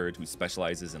arcane wizard who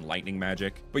specializes in lightning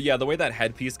magic. But yeah, the way that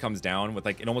headpiece comes down with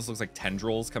like, it almost looks like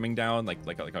tendrils coming down, like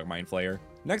a mind flayer.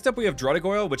 Next up, we have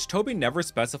Druddigoyle, which Toby never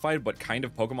specified what kind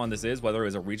of Pokemon this is, whether it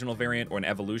was a regional variant or an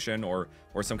evolution or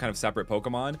some kind of separate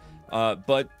Pokemon,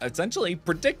 but essentially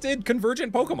predicted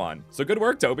convergent Pokemon. So good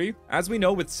work, Toby. As we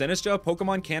know with Sinistcha,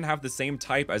 Pokemon can have the same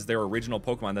type as their original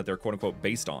Pokemon that they're quote-unquote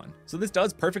based on. So this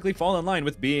does perfectly fall in line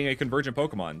with being a convergent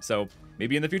Pokemon. So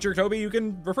maybe in the future, Toby, you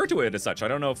can refer to it as such. I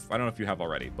don't know if you have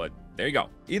already, but there you go.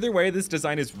 Either way, this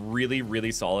design is really,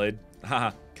 really solid.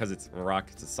 Haha, because it's rock.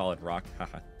 It's a solid rock.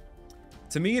 Haha.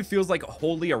 To me, it feels like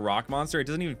wholly a rock monster. It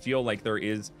doesn't even feel like there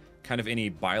is kind of any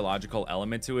biological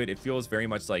element to it. It feels very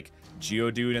much like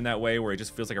Geodude in that way, where it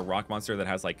just feels like a rock monster that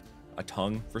has like a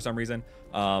tongue for some reason.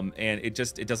 And it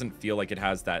doesn't feel like it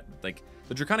has that, like,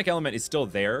 the draconic element is still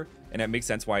there, and it makes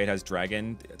sense why it has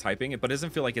dragon typing, but it doesn't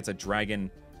feel like it's a dragon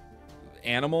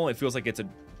animal. It feels like it's a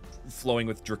flowing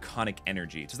with draconic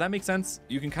energy. Does that make sense?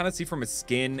 You can kind of see from its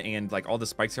skin and like all the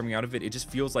spikes coming out of it, it just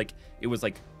feels like it was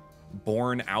like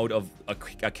born out of a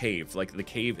cave, like the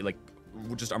cave like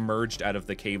just emerged out of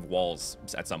the cave walls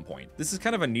at some point. This is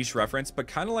kind of a niche reference, but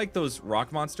kind of like those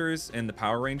rock monsters in the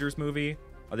Power Rangers movie.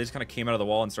 They just kind of came out of the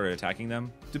wall and started attacking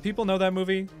them. Do people know that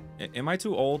movie? Am I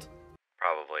too old?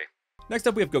 Probably. Next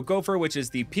up, we have Gogopher, which is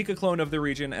the Pika clone of the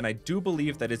region, and I do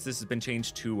believe that this has been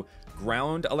changed to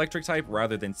ground electric type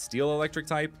rather than steel electric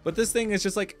type. But this thing is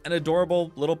just like an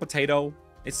adorable little potato.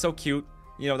 It's so cute.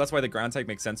 You know, that's why the ground type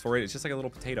makes sense for it. It's just like a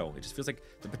little potato. It just feels like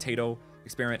the potato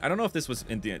experiment. I don't know if this was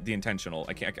in the intentional.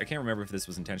 I can't remember if this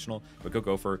was intentional, but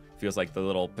Gogopher feels like the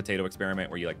little potato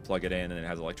experiment where you like plug it in and it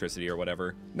has electricity or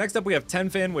whatever. Next up, we have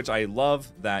Tenfin, which I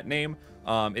love that name.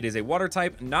 It is a water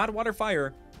type, not water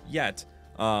fire yet.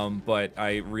 But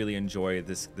I really enjoy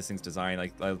this thing's design.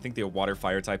 Like, I think the water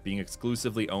fire type being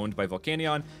exclusively owned by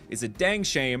Volcanion is a dang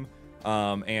shame.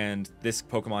 And this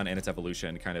Pokemon and its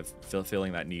evolution kind of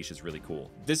filling that niche is really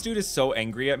cool. This dude is so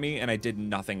angry at me, and I did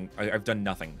nothing. I've done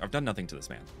nothing. I've done nothing to this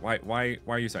man. Why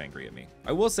are you so angry at me?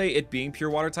 I will say, it being pure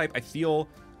water type, I feel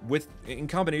in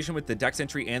combination with the dex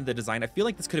entry and the design, I feel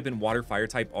like this could have been water fire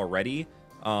type already.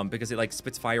 Because it like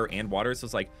spits fire and water, so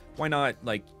it's like, why not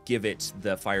like give it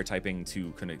the fire typing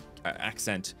to kind of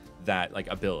accent that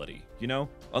like ability, you know?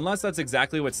 Unless that's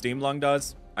exactly what Steamlung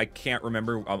does. I can't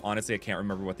remember. Honestly, I can't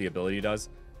remember what the ability does.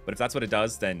 But if that's what it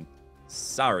does, then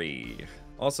sorry.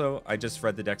 Also, I just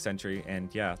read the dex entry, and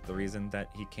yeah, the reason that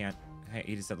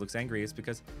he just looks angry is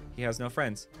because he has no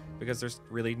friends. Because there's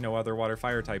really no other water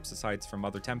fire types aside from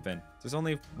Mother Tenfin. There's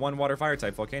only one water fire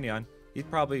type, Volcanion. He'd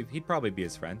probably be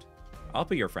his friend. I'll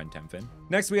be your friend, Tenfin.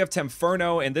 Next, we have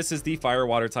Temferno, and this is the fire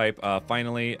water type.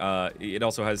 Finally, it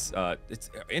also has, it's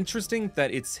interesting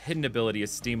that its hidden ability is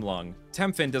Steamlung.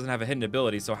 Tenfin doesn't have a hidden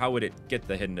ability, so how would it get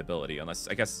the hidden ability? Unless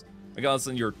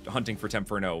you're hunting for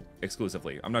Temferno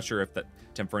exclusively. I'm not sure if that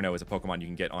Temferno is a Pokemon you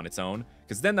can get on its own,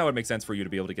 because then that would make sense for you to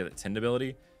be able to get its hidden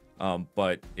ability.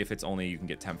 But if it's only you can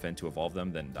get Tenfin to evolve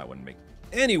them, then that wouldn't make.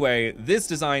 Anyway, this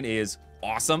design is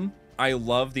awesome. I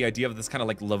love the idea of this kind of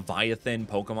like Leviathan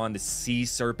Pokemon, the sea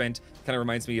serpent. Kind of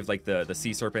reminds me of like the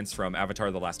sea serpents from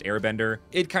Avatar: The Last Airbender.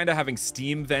 It kind of having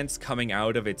steam vents coming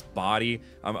out of its body,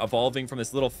 evolving from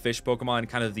this little fish Pokemon,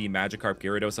 kind of the Magikarp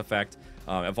Gyarados effect,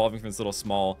 evolving from this little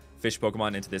small fish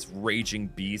Pokemon into this raging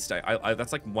beast.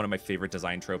 That's like one of my favorite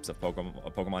design tropes of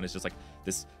Pokemon is just like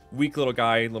this weak little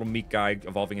guy, little meek guy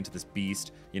evolving into this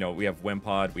beast. You know, we have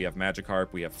Wimpod, we have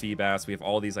Magikarp, we have Feebas, we have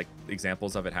all these like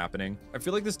examples of it happening. I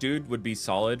feel like this dude would be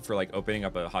solid for like opening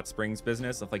up a hot springs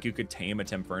business. If like you could tame a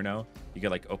Temferno, you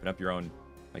could like open up your own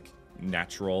like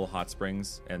natural hot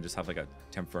springs and just have like a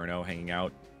Temferno hanging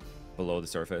out below the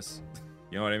surface.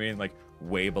 You know what I mean? Like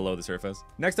way below the surface.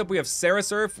 Next up, we have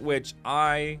Sarasurf, which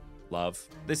I love.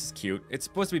 This is cute. It's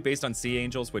supposed to be based on Sea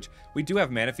Angels, which we do have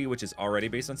Manaphy, which is already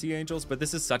based on Sea Angels, but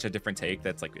this is such a different take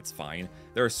that's like, it's fine.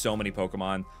 There are so many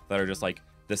Pokemon that are just like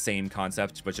the same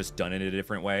concept, but just done in a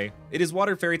different way. It is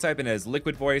Water Fairy type and it has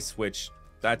Liquid Voice, which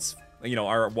that's, you know,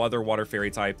 our other Water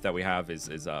Fairy type that we have is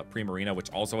Primarina, which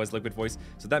also has Liquid Voice.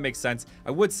 So that makes sense.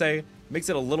 I would say makes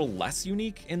it a little less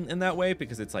unique in that way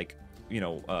because it's like, you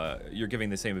know, you're giving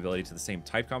the same ability to the same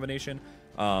type combination.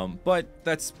 But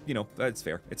that's, you know, that's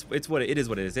fair. It's what it is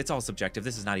what it is. It's all subjective.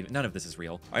 This is not even, none of this is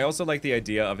real. I also like the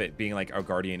idea of it being like our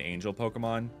guardian angel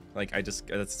Pokemon. Like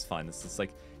that's fun. It's just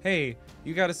like, hey,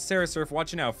 you got a Sarasurf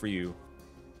watching out for you.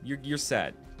 You're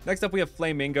sad. Next up, we have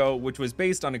Flamingo, which was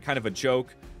based on a kind of a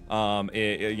joke.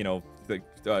 You know,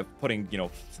 putting, you know,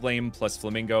 flame plus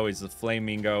flamingo is a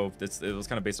flamingo. It was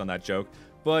kind of based on that joke.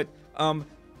 But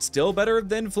still better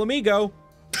than Flamingo.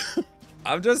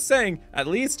 I'm just saying, at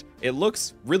least it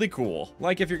looks really cool.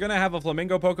 Like, if you're gonna have a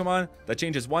flamingo Pokemon that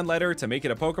changes one letter to make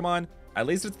it a Pokemon, at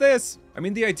least it's this. I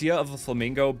mean, the idea of a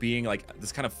flamingo being like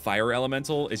this kind of fire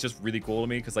elemental is just really cool to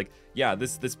me, because like, yeah,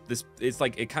 this it's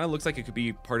like, it kind of looks like it could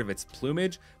be part of its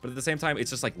plumage, but at the same time, it's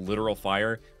just like literal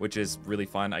fire, which is really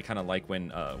fun. I kind of like when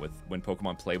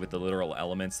Pokemon play with the literal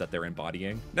elements that they're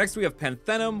embodying. Next, we have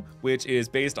Panthenum, which is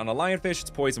based on a lionfish. It's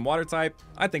poison water type.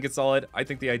 I think it's solid. I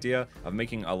think the idea of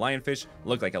making a lionfish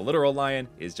look like a literal lion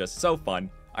is just so fun.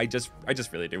 I just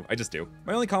really do. I just do.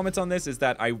 My only comments on this is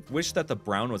that I wish that the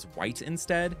brown was white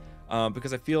instead,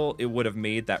 because I feel it would have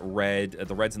made that red,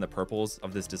 the reds and the purples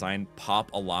of this design pop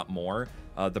a lot more.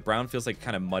 The brown feels like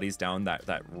kind of muddies down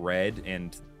that red,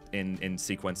 and in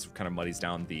sequence kind of muddies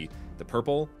down the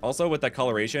purple. Also, with that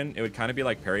coloration, it would kind of be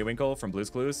like Periwinkle from Blue's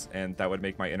Clues, and that would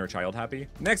make my inner child happy.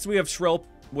 Next, we have Shrilp,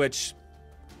 which,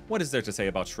 what is there to say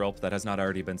about Shrilp that has not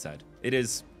already been said? It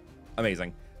is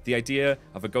amazing. The idea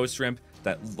of a ghost shrimp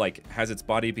that like has its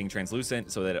body being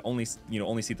translucent so that it only,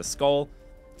 only see the skull.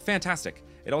 Fantastic.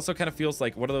 It also kind of feels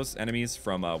like, what are those enemies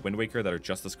from Wind Waker that are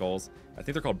just the skulls? I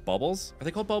think they're called Bubbles. Are they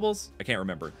called Bubbles? I can't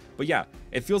remember. But yeah,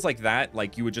 it feels like that.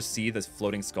 Like you would just see this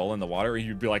floating skull in the water and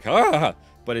you'd be like, ah,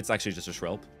 but it's actually just a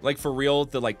Shrilp. Like for real,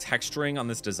 the like texturing on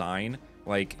this design,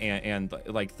 like, and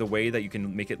like the way that you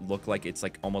can make it look like it's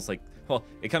like almost like, well,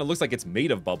 it kind of looks like it's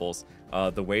made of bubbles.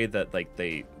 The way that like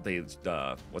they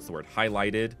what's the word,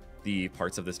 highlighted the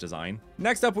parts of this design.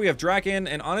 Next up, we have Draken,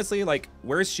 and honestly, like,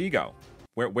 where's she go?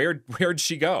 Where'd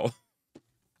she go?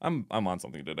 I'm on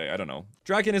something today. I don't know.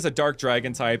 Draken is a dark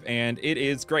dragon type, and it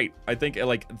is great. I think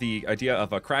like the idea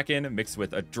of a Kraken mixed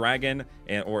with a dragon,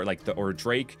 or a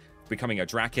Drake becoming a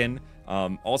Draken,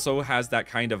 also has that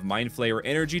kind of Mind Flayer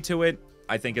energy to it.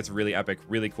 I think it's really epic,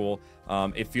 really cool.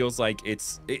 It feels like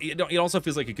it also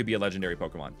feels like it could be a legendary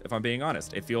Pokemon, if I'm being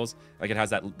honest. It feels like it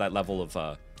has that level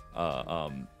of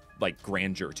like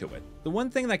grandeur to it. The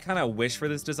one thing that I kind of wish for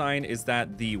this design is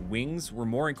that the wings were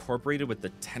more incorporated with the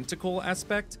tentacle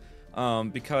aspect,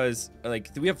 because like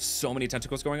we have so many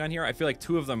tentacles going on here. I feel like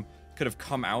 2 of them could have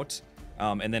come out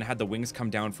and then had the wings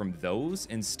come down from those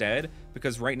instead,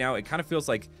 because right now it kind of feels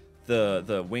like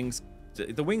the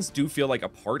wings do feel like a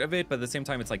part of it, but at the same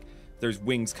time it's like there's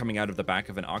wings coming out of the back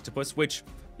of an octopus, which,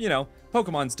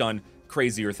 Pokemon's done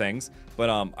crazier things,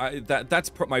 but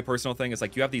that's my personal thing, is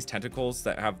like you have these tentacles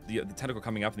that have the tentacle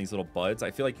coming up in these little buds.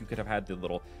 I feel like you could have had the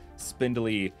little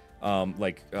spindly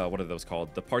what are those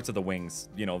called, the parts of the wings,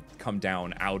 come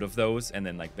down out of those and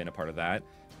then like been a part of that.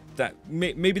 That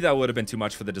maybe that would have been too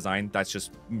much for the design. That's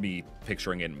just me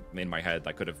picturing it in my head.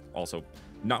 That could have also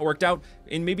not worked out,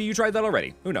 and maybe you tried that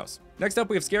already, who knows. Next up,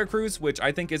 we have Scarecrows, which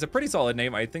I think is a pretty solid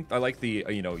name. I think I like the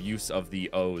use of the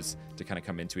O's to kind of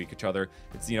come into each other.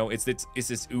 It's it's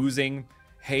this oozing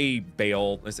hay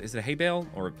bale. Is it a hay bale,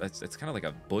 or it's kind of like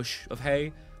a bush of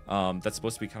hay that's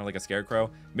supposed to be kind of like a scarecrow,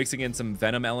 mixing in some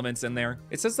venom elements in there.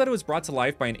 It says that it was brought to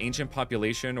life by an ancient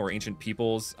population or ancient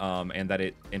peoples, and that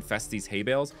it infests these hay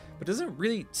bales, but doesn't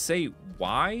really say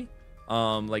why.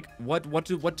 Like what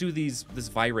do this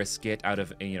virus get out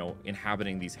of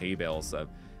inhabiting these hay bales?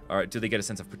 Or do they get a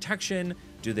sense of protection?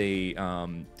 Do they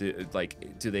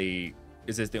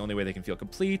is this the only way they can feel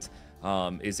complete?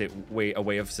 Is it a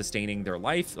way of sustaining their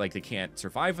life? Like they can't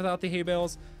survive without the hay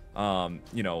bales? What's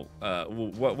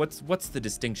the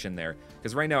distinction there?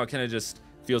 Because right now it kind of just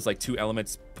feels like 2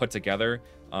 elements put together,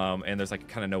 and there's like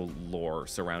kind of no lore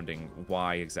surrounding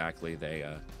why exactly they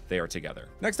are together.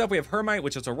 Next up, we have Hermite,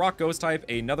 which is a rock ghost type,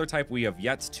 another type we have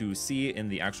yet to see in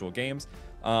the actual games.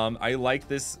 I like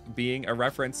this being a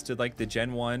reference to like the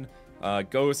Gen 1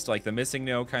 ghost, like the missing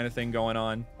no kind of thing going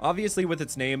on. Obviously, with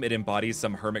its name, it embodies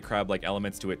some hermit crab like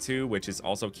elements to it too, which is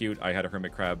also cute. I had a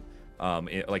hermit crab.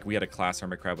 Like we had a class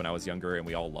hermit crab when I was younger, and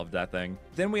we all loved that thing.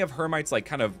 Then we have Hermite's like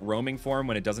kind of roaming form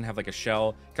when it doesn't have like a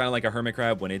shell, kind of like a hermit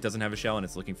crab when it doesn't have a shell and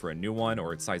it's looking for a new one,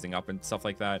 or it's sizing up and stuff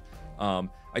like that.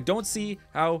 I don't see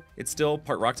how it's still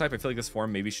part rock type. I feel like this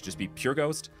form maybe should just be pure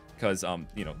ghost, because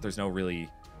there's no really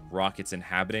rock it's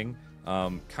inhabiting.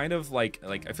 Kind of like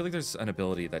I feel like there's an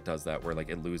ability that does that where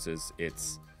like it loses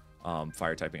its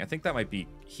fire typing. I think that might be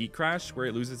Heat Crash, where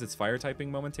it loses its fire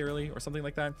typing momentarily or something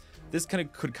like that. This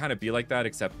could kind of be like that,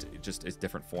 except it just is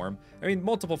different form. I mean,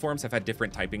 multiple forms have had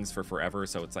different typings for forever,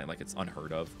 so it's not like it's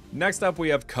unheard of. Next up, we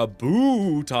have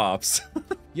Kabutops.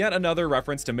 Yet another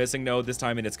reference to Missing No, this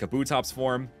time in its Kabutops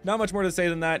form. Not much more to say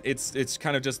than that. It's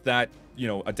kind of just that,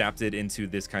 adapted into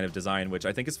this kind of design, which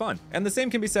I think is fun. And the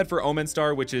same can be said for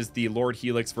Omenstar, which is the Lord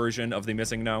Helix version of the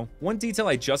Missing No. One detail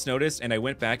I just noticed, and I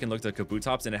went back and looked at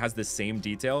Kabutops, and it has the same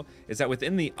detail, is that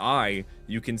within the eye,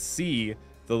 you can see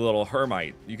the little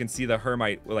Hermite. You can see the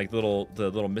Hermite, like the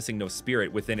little missing no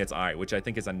spirit within its eye, which I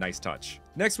think is a nice touch.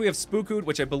 Next, we have Spookhoot,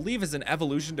 which I believe is an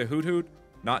evolution to Hoot Hoot,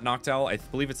 not Noctowl. I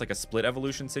believe it's like a split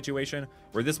evolution situation,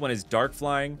 where this one is dark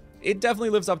flying. It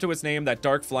definitely lives up to its name, that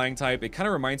dark flying type. It kind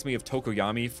of reminds me of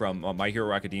Tokoyami from My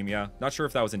Hero Academia. Not sure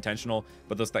if that was intentional,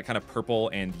 but that kind of purple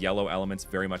and yellow elements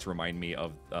very much remind me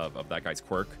of that guy's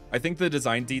quirk. I think the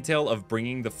design detail of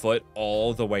bringing the foot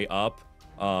all the way up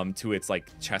to its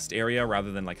like chest area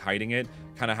rather than like hiding it,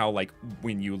 kind of how like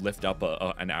when you lift up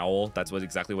an owl, that's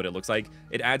exactly what it looks like.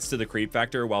 It adds to the creep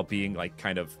factor while being like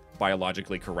kind of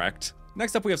biologically correct.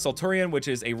 Next up, we have Solturian, which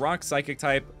is a rock psychic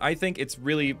type. I think it's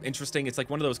really interesting. It's like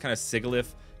one of those kind of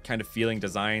Sigilyph kind of feeling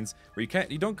designs where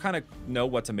you don't kind of know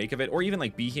what to make of it, or even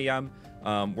like Behem,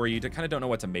 where you kind of don't know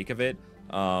what to make of it.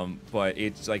 But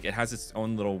it's like it has its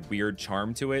own little weird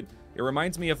charm to it. It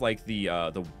reminds me of like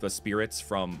the spirits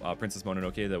from Princess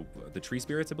Mononoke, the tree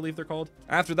spirits, I believe they're called.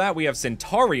 After that, we have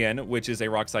Centaurian, which is a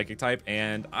rock psychic type,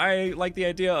 and I like the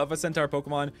idea of a centaur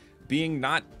Pokemon being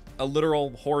not a literal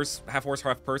horse, half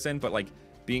person, but like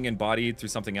being embodied through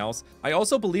something else. I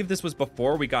also believe this was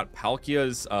before we got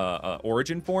Palkia's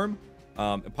origin form,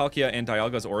 Palkia and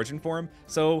Dialga's origin form.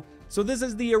 So this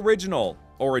is the original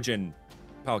origin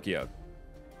Palkia,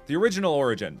 the original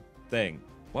origin thing.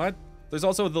 What? There's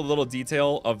also the little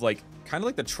detail of like kind of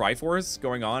like the Triforce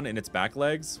going on in its back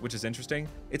legs, which is interesting.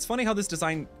 It's funny how this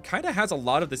design kind of has a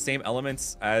lot of the same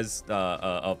elements as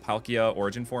a Palkia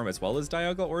origin form as well as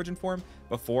Dialga origin form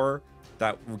before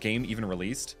that game even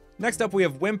released. Next up, we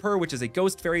have Whimper, which is a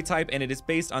ghost fairy type, and it is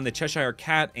based on the Cheshire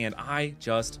Cat, and I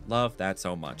just love that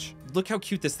so much. Look how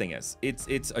cute this thing is.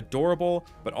 It's adorable,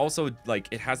 but also like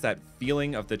it has that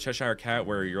feeling of the Cheshire Cat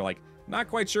where you're like not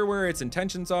quite sure where its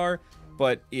intentions are,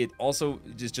 but it also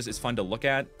just is fun to look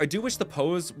at. I do wish the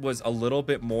pose was a little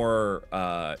bit more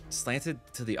slanted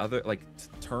to the other, like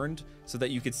turned, so that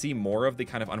you could see more of the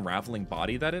kind of unraveling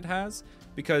body that it has,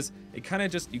 because it kind of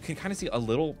just, you can kind of see a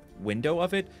little window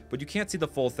of it, but you can't see the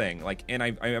full thing. Like, and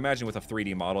I imagine with a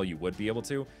 3D model you would be able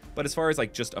to, but as far as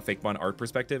like just a Fakemon art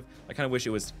perspective, I kind of wish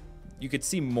it was, you could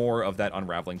see more of that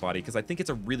unraveling body, because I think it's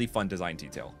a really fun design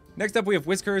detail. Next up, we have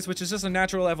Whiskers, which is just a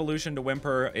natural evolution to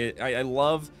Whimper. I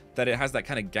love that it has that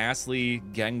kind of ghastly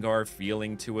Gengar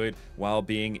feeling to it while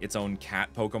being its own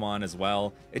cat Pokemon as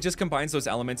well. It just combines those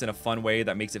elements in a fun way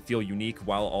that makes it feel unique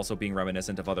while also being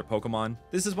reminiscent of other Pokemon.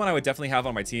 This is one I would definitely have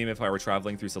on my team if I were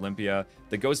traveling through Solympia.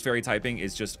 The Ghost Fairy typing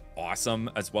is just awesome,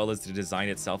 as well as the design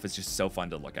itself is just so fun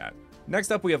to look at.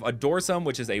 Next up, we have Adorsum,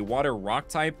 which is a water rock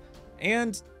type,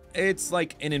 and it's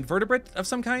like an invertebrate of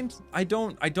some kind. I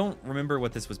don't remember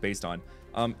what this was based on.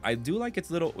 I do like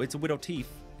it's a widow teeth.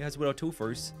 It has widow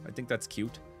toothers. I think that's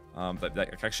cute.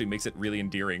 That actually makes it really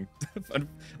endearing.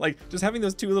 Like just having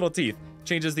those two little teeth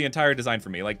changes the entire design for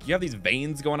me. Like you have these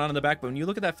veins going on in the back, but when you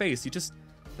look at that face, you just,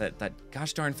 that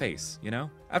gosh darn face, you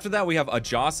know? After that, we have a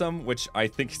Jawsome, which I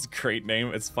think is a great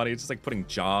name. It's funny. It's just like putting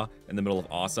jaw in the middle of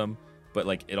awesome, but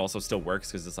like it also still works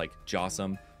because it's like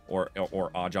Jawsome. Or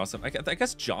Jawsome. I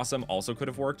guess Jawsome also could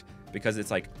have worked because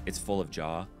it's like it's full of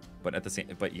jaw, but at the same,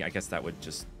 but yeah, I guess that would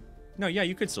just, no, yeah,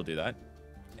 you could still do that.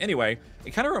 Anyway,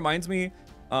 it kind of reminds me,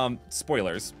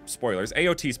 spoilers,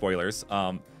 AOT spoilers,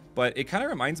 but it kind of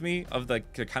reminds me of the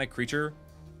kind of creature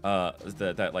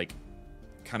that like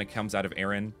kind of comes out of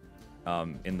Aaron,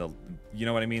 in the, you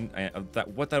know what I mean?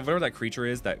 Whatever that creature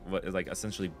is that like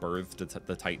essentially birthed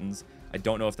the Titans. I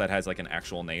don't know if that has like an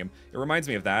actual name. It reminds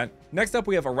me of that. Next up,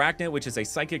 we have Arachnid, which is a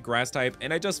psychic grass type,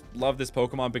 and I just love this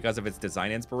Pokemon because of its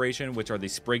design inspiration, which are the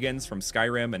Spriggans from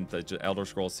Skyrim and the Elder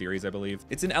Scrolls series, I believe.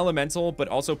 It's an elemental, but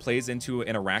also plays into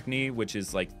an Arachne, which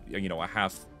is like, you know, a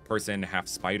half person, half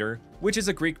spider, which is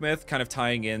a Greek myth, kind of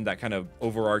tying in that kind of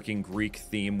overarching Greek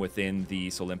theme within the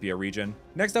Solympia region.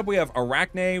 Next up, we have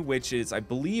Arachne, which is, I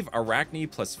believe, Arachne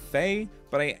plus Fae,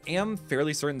 but I am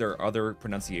fairly certain there are other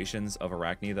pronunciations of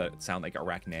Arachne that sound like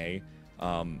Arachne.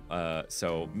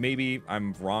 So maybe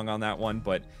I'm wrong on that one,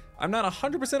 but I'm not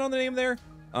 100% on the name there.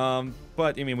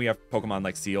 But I mean, we have Pokemon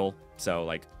like Seal, so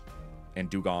like, and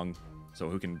Dugong. So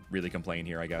who can really complain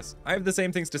here, I guess. I have the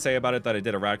same things to say about it that I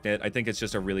did Arachnid. I think it's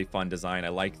just a really fun design. I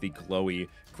like the glowy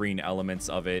green elements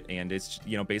of it, and it's,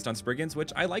 you know, based on Spriggans,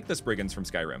 which I like the Spriggans from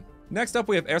Skyrim. Next up,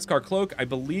 we have Escarcloak. I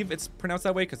believe it's pronounced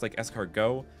that way because like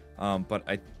Escargot,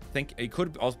 but think it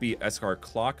could also be Escar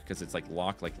Clock, because it's like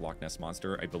Loch Ness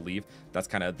Monster, I believe. That's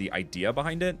kind of the idea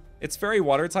behind it. It's fairy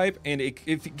water type, and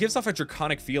it gives off a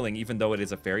draconic feeling, even though it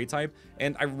is a fairy type.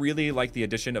 And I really like the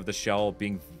addition of the shell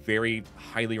being very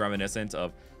highly reminiscent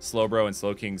of Slowbro and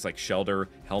Slowking's like Shelter,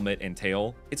 helmet, and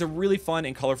tail. It's a really fun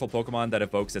and colorful Pokemon that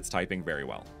evokes its typing very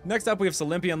well. Next up, we have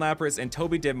Solympia and Lapras, and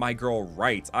Toby did my girl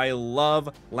right. I love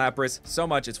Lapras so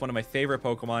much. It's one of my favorite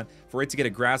Pokemon. For it to get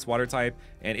a grass water type,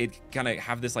 and it kind of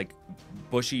have this like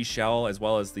bushy shell as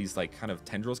well as these like kind of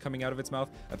tendrils coming out of its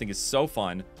mouth, I think is so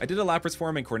fun. I did a Lapras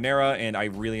form in Cornera, and I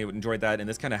really enjoyed that, and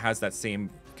this kind of has that same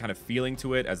kind of feeling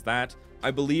to it as that. I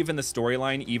believe in the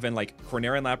storyline, even like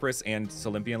Cornera and Lapras and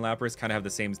Solympia and Lapras kind of have the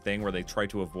same thing where they try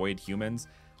to avoid humans,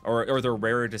 or they're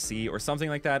rarer to see or something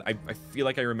like that. I feel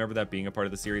like I remember that being a part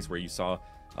of the series where you saw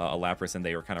a Lapras and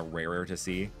they were kind of rarer to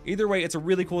see. Either way, it's a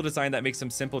really cool design that makes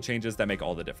some simple changes that make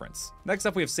all the difference. Next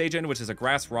up, we have Sagen, which is a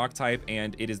grass rock type,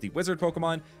 and it is the wizard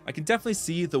Pokemon. I can definitely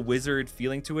see the wizard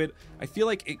feeling to it. I feel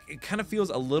like it kind of feels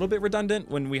a little bit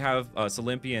redundant when we have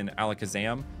Solympia and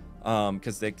Alakazam,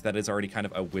 because that is already kind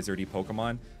of a wizardy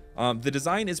Pokemon. The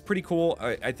design is pretty cool.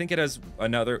 I think it has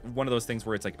another one of those things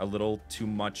where it's like a little too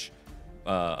much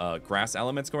grass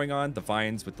elements going on, the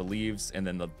vines with the leaves and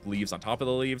then the leaves on top of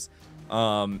the leaves,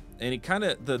 and it kind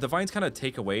of the vines kind of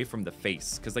take away from the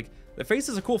face, because like the face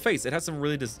is a cool face, it has some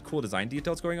really cool design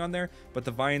details going on there, but the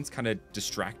vines kind of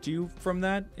distract you from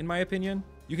that, in my opinion.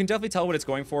 You can definitely tell what it's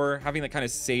going for, having that kind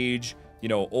of sage, you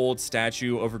know, old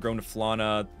statue overgrown with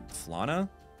Lana,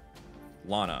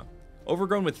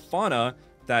 overgrown with fauna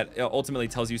that ultimately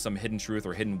tells you some hidden truth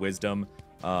or hidden wisdom,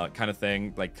 kind of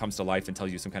thing, like comes to life and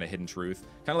tells you some kind of hidden truth,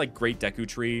 kind of like Great Deku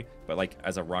Tree, but like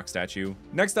as a rock statue.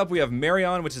 Next up, we have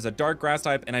Marion, which is a dark grass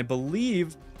type, and I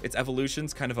believe its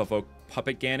evolutions kind of evoke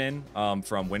Puppet Ganon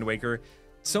from Wind Waker.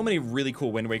 So many really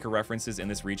cool Wind Waker references in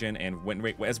this region, and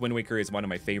as Wind Waker is one of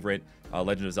my favorite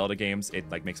Legend of Zelda games, it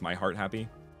like makes my heart happy.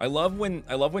 I love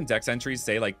when Dex entries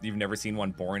say like you've never seen one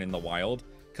born in the wild,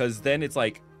 because then it's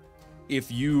like, if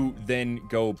you then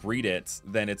go breed it,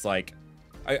 then it's like,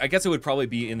 I guess it would probably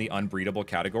be in the unbreedable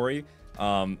category,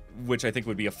 which I think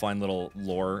would be a fun little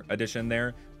lore addition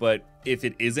there. But if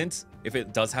it isn't, if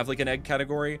it does have like an egg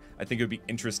category, I think it would be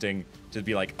interesting to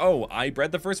be like, oh, I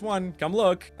bred the first one, come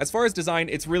look. As far as design,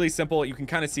 it's really simple. You can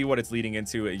kind of see what it's leading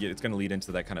into. It's going to lead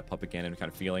into that kind of Puppet Ganon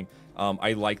kind of feeling.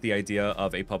 I like the idea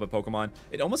of a puppet Pokemon.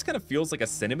 It almost kind of feels like a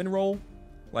cinnamon roll.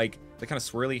 Like the kind of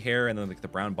swirly hair and then like the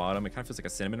brown bottom, it kind of feels like a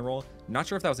cinnamon roll. Not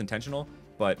sure if that was intentional,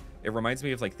 but it reminds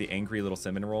me of like the angry little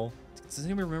cinnamon roll. Does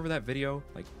anybody remember that video?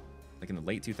 Like in the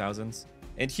late 2000s?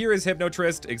 And here is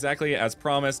Hypnotrist, exactly as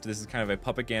promised. This is kind of a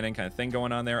Puppet Ganon kind of thing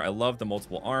going on there. I love the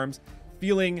multiple arms,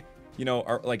 feeling, you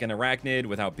know, like an arachnid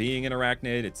without being an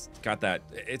arachnid. It's got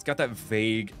that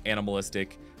vague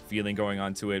animalistic feeling going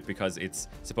on to it, because it's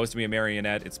supposed to be a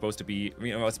marionette. It's supposed to be,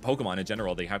 you know, it's Pokemon in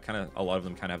general. They have kind of, a lot of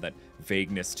them kind of have that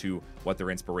vagueness to what their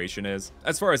inspiration is,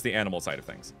 as far as the animal side of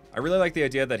things. I really like the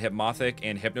idea that Hypnothic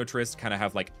and Hypnotrist kind of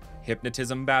have like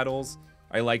hypnotism battles.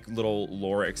 I like little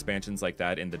lore expansions like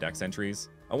that in the Dex entries.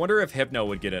 I wonder if Hypno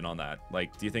would get in on that.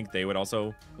 Like, do you think they would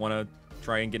also want to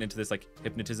try and get into this like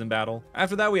hypnotism battle?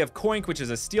 After that, we have Koink, which is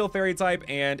a steel fairy type,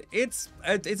 and it's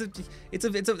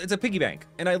a piggy bank,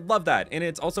 and I love that. And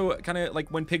it's also kind of like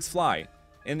when pigs fly,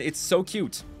 and it's so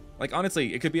cute. Like,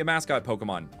 honestly, it could be a mascot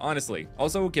Pokemon, honestly.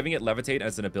 Also, giving it Levitate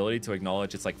as an ability to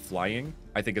acknowledge it's like flying,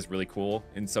 I think is really cool.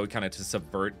 And so kind of to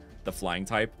subvert the flying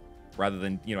type, rather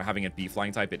than, you know, having it be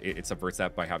flying type, it subverts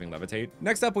that by having Levitate.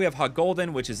 Next up, we have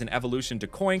Hogolden, which is an evolution to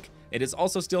Koink. It is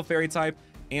also steel fairy type,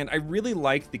 and I really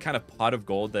like the kind of pot of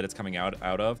gold that it's coming out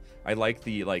of. I like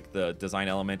the design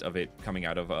element of it coming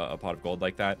out of a pot of gold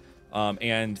like that.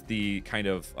 And the kind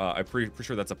of, I'm pretty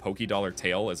sure that's a Poké-Dollar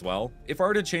tail as well. If I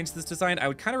were to change this design, I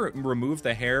would kind of remove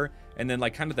the hair and then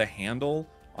like kind of the handle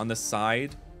on the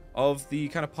side of the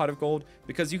kind of pot of gold,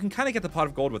 because you can kind of get the pot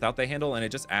of gold without the handle, and it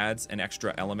just adds an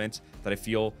extra element that I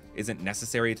feel isn't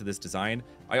necessary to this design.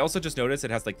 I also just noticed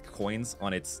it has like coins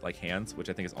on its like hands, which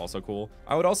I think is also cool.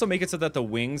 I would also make it so that the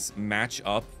wings match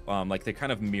up, like they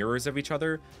kind of mirrors of each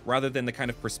other, rather than the kind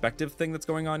of perspective thing that's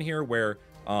going on here, where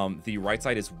the right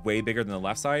side is way bigger than the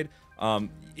left side.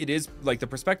 It is like the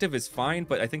perspective is fine,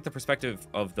 but I think the perspective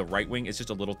of the right wing is just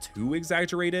a little too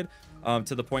exaggerated,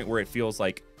 to the point where it feels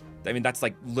like, I mean, that's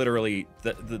like literally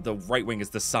the right wing is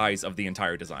the size of the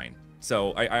entire design.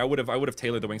 So I would have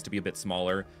tailored the wings to be a bit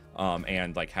smaller,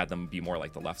 and like had them be more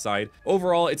like the left side.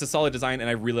 Overall, it's a solid design, and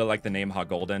I really like the name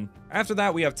Hogolden. After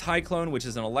that, we have Tyclone, which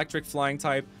is an electric flying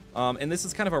type. And this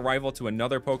is kind of a rival to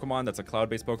another Pokemon that's a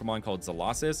cloud-based Pokemon called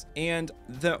Zolasis. And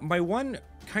my one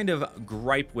kind of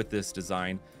gripe with this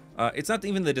design, It's not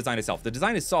even the design itself. The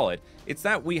design is solid. It's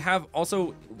that we have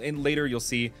also, and later you'll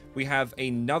see, we have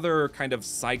another kind of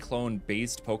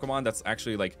cyclone-based Pokemon that's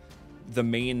actually like the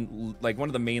main, like one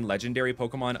of the main legendary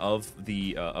Pokemon of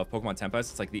the of Pokemon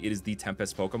Tempest. It's like it is the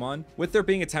Tempest Pokemon. With there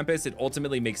being a Tempest, it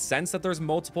ultimately makes sense that there's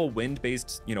multiple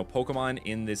wind-based, you know, Pokemon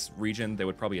in this region that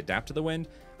would probably adapt to the wind.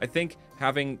 I think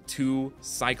having 2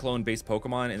 cyclone-based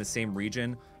Pokemon in the same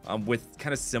region with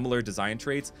kind of similar design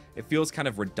traits, it feels kind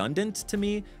of redundant to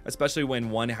me, especially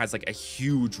when one has like a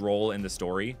huge role in the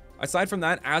story. Aside from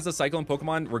that, as a Cyclone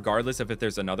Pokemon, regardless of if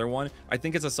there's another one, I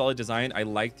think it's a solid design. I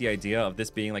like the idea of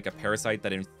this being like a parasite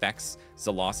that infects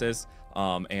Zolossus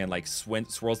and like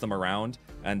swirls them around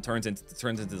and turns into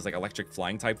this like electric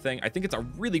flying type thing. I think it's a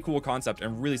really cool concept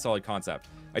and really solid concept.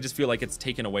 I just feel like it's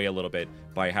taken away a little bit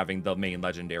by having the main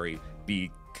legendary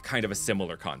be kind of a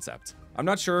similar concept. I'm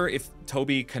not sure if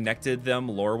Toby connected them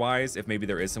lore-wise, if maybe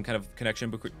there is some kind of connection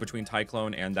between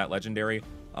Tyclone and that legendary.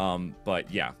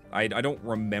 But yeah, I don't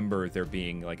remember there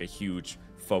being like a huge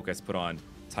focus put on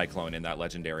Tyclone in that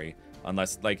legendary,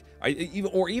 unless like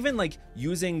even like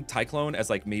using Tyclone as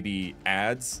like maybe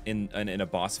ads in a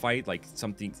boss fight, like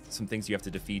some things you have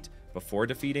to defeat before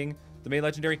defeating the main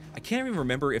legendary. I can't even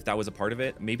remember if that was a part of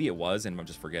it. Maybe it was and I'm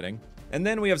just forgetting. And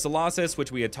then we have Zolossus,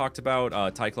 which we had talked about,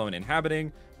 Tyclone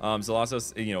inhabiting.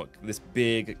 Zolossus, you know, this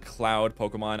big cloud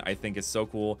Pokemon, I think is so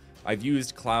cool. I've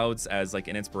used clouds as like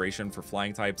an inspiration for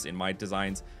flying types in my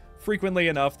designs frequently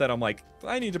enough that I'm like,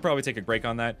 I need to probably take a break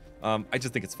on that. I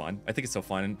just think it's fun. I think it's so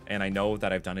fun, and I know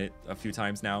that I've done it a few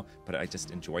times now, but I just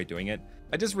enjoy doing it.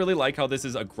 I just really like how this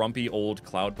is a grumpy old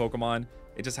cloud Pokemon.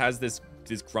 It just has this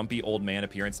grumpy old man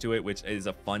appearance to it, which is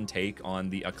a fun take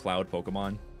on a cloud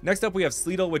Pokemon. Next up, we have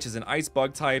Sleetle, which is an ice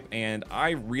bug type, and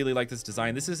I really like this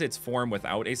design. This is its form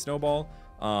without a snowball.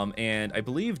 And I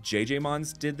believe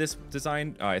JJ-Mons did this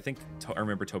design. I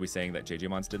remember Toby saying that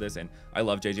JJ-Mons did this, and I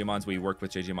love JJ-Mons. We work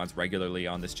with JJ-Mons regularly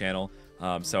on this channel.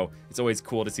 So it's always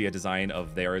cool to see a design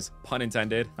of theirs, pun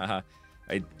intended. I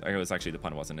was actually, the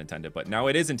pun wasn't intended, but now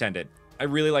it is intended. I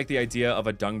really like the idea of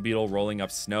a dung beetle rolling up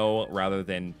snow rather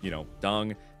than, you know,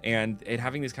 dung, and it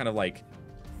having these kind of like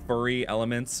furry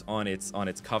elements on its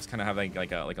cuffs, kind of having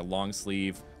like a long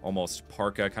sleeve, almost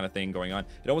parka kind of thing going on.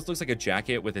 It almost looks like a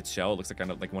jacket with its shell. It looks like kind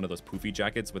of like one of those poofy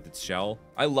jackets with its shell.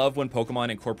 I love when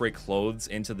Pokemon incorporate clothes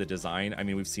into the design. I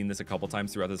mean, we've seen this a couple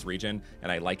times throughout this region,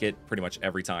 and I like it pretty much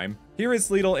every time. Here is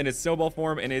Sleetle in its snowball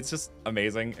form, and it's just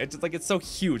amazing. It's just like, it's so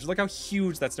huge. Look how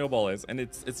huge that snowball is, and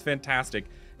it's fantastic.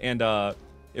 And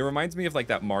it reminds me of like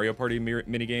that Mario Party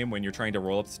minigame when you're trying to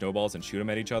roll up snowballs and shoot them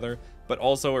at each other. But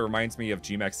also it reminds me of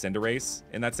GMAX Cinderace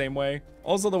in that same way.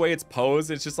 Also the way it's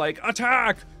posed, it's just like,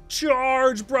 attack,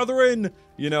 charge, brethren.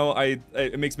 You know,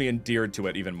 it makes me endeared to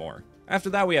it even more. After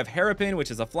that, we have Hairpin,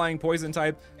 which is a flying poison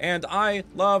type, and I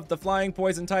love the flying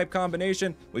poison type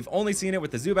combination. We've only seen it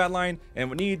with the Zubat line, and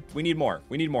we need more.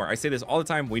 We need more. I say this all the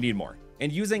time, we need more.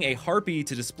 And using a Harpy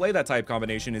to display that type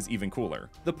combination is even cooler.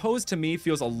 The pose to me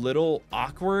feels a little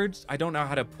awkward. I don't know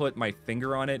how to put my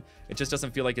finger on it. It just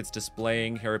doesn't feel like it's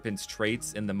displaying Hairpin's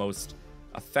traits in the most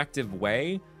effective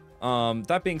way.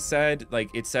 That being said, like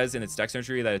it says in its dex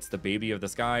entry that it's the baby of the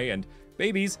sky, and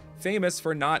babies famous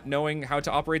for not knowing how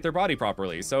to operate their body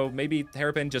properly. So maybe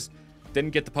Hairpin just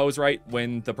didn't get the pose right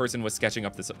when the person was sketching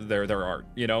up their art,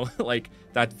 you know, like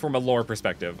that from a lore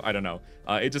perspective. I don't know.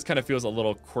 It just kind of feels a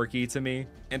little quirky to me.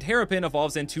 And Hairpin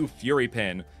evolves into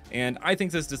Furypin, and I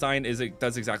think this design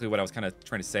does exactly what I was kind of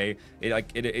trying to say.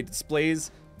 It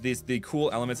displays the cool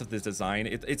elements of this design.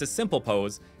 It's a simple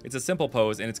pose. It's a simple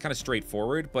pose, and it's kind of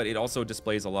straightforward, but it also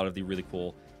displays a lot of the really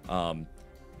cool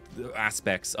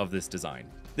aspects of this design.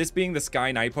 This being the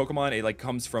Sky Knight Pokemon, it like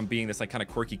comes from being this like kind of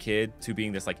quirky kid to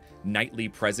being this like knightly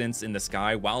presence in the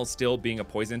sky while still being a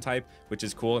poison type, which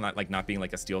is cool, and not being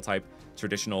like a steel type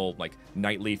traditional like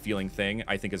knightly feeling thing.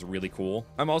 I think is really cool.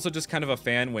 I'm also just kind of a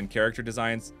fan when character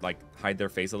designs like hide their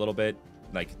face a little bit.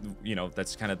 Like, you know,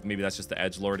 that's kind of, maybe that's just the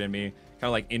edgelord in me, kind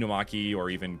of like Inumaki or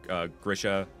even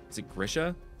Grisha. Is it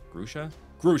Grisha? Grusha?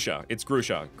 Grusha. It's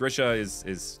Grusha. Grisha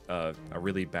is a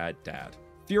really bad dad.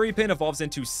 Furypin evolves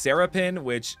into Serapin,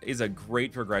 which is a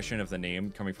great progression of the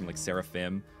name coming from like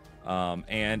Seraphim.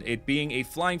 And it being a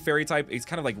flying fairy type, it's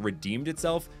kind of like redeemed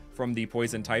itself from the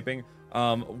poison typing.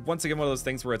 Once again, one of those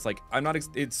things where it's like,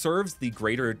 it serves the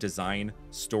greater design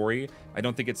story. I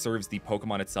don't think it serves the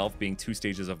Pokemon itself being 2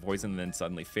 stages of poison and then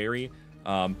suddenly fairy.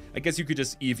 I guess you could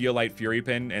just Eviolite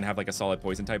Furypin and have like a solid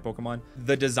poison type Pokemon.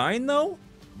 The design though,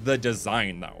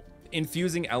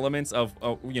 infusing elements of,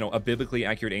 you know, a biblically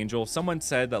accurate angel. Someone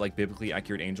said that like biblically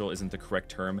accurate angel isn't the correct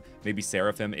term. Maybe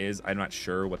seraphim is. I'm not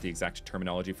sure what the exact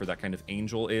terminology for that kind of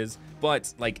angel is,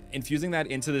 but like infusing that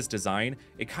into this design,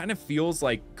 it kind of feels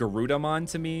like Garudamon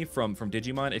to me from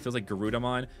Digimon. It feels like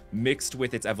Garudamon mixed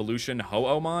with its evolution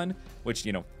Ho-Omon, which,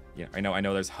 you know, yeah, I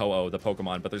know there's Ho-Oh, the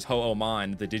Pokemon, but there's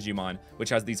Ho-Omon, the Digimon, which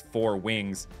has these 4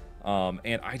 wings.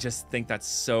 And I just think that's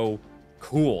so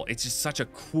cool. It's just such a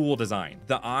cool design.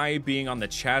 The eye being on the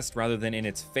chest rather than in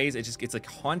its face, it's like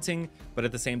haunting, but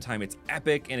at the same time it's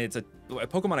epic, and it's a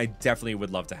Pokemon I definitely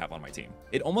would love to have on my team.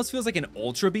 It almost feels like an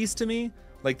Ultra Beast to me.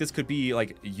 Like this could be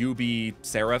like UB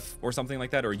Seraph or something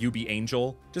like that, or UB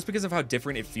Angel, just because of how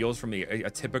different it feels from a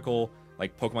typical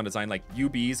like Pokemon design. Like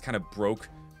UBs kind of broke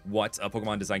what a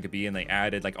Pokemon design could be, and they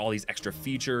added like all these extra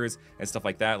features and stuff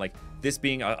like that. Like this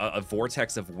being a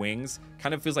vortex of wings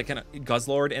kind of feels like kind of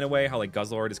Guzzlord in a way, how like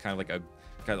Guzzlord is kind of like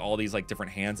got all these like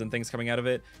different hands and things coming out of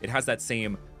it. It has that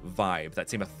same vibe, that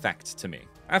same effect to me.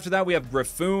 After that, we have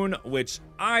Griffoon, which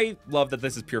I love that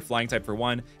this is pure flying type for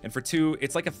 1, and for 2,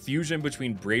 it's like a fusion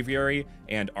between Braviary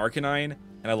and Arcanine,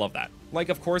 and I love that. Like,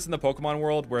 of course, in the Pokemon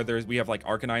world where we have like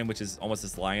Arcanine, which is almost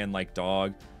this lion-like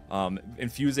dog,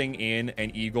 infusing in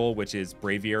an eagle, which is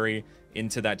Braviary,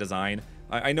 into that design.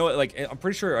 I know, like, I'm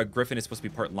pretty sure a Griffin is supposed to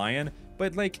be part lion,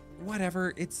 but like,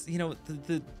 whatever. It's, you know,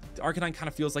 the Arcanine kind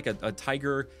of feels like a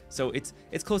tiger, so it's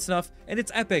close enough, and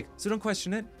it's epic, so don't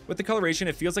question it. With the coloration,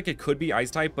 it feels like it could be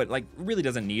ice type, but like really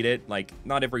doesn't need it. Like,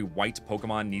 not every white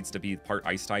Pokemon needs to be part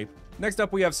ice type. Next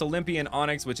up, we have Solympia and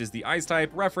Onyx, which is the ice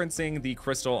type, referencing the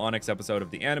Crystal Onyx episode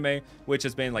of the anime, which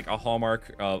has been like a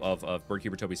hallmark of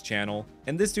Birdkeeper Toby's channel.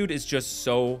 And this dude is just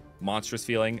so monstrous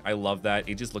feeling. I love that.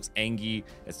 It just looks angy.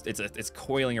 It's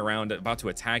coiling around, about to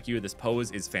attack you. This pose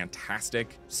is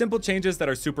fantastic. Simple changes that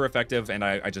are super effective, and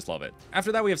I just love it.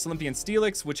 After that, we have Solympia and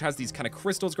Steelix, which has these kind of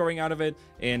crystals growing out of it,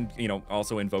 and, you know,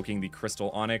 also invoking the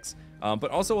Crystal Onyx, but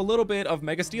also a little bit of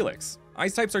Mega Steelix.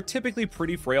 Ice types are typically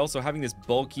pretty frail, so having this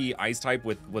bulky ice type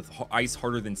with ice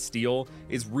harder than steel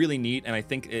is really neat, and I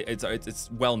think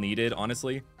it's well needed,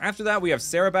 honestly. After that, we have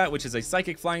Sarabat, which is a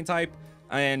psychic flying type,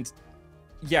 and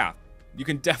yeah, you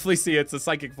can definitely see it's a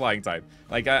psychic flying type.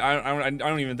 Like, I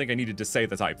don't even think I needed to say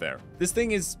the type there. This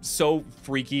thing is so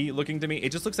freaky looking to me.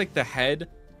 It just looks like the head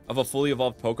of a fully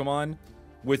evolved Pokemon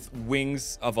with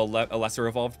wings of a lesser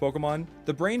evolved Pokemon.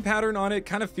 The brain pattern on it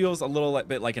kind of feels a little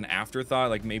bit like an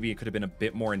afterthought. Like maybe it could have been a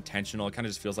bit more intentional. It kind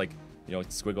of just feels like, you know,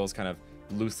 squiggles kind of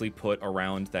loosely put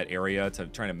around that area to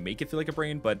try to make it feel like a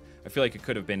brain, but I feel like it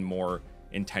could have been more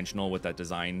intentional with that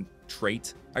design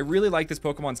trait. I really like this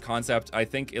Pokemon's concept. I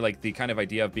think like the kind of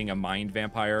idea of being a mind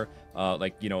vampire,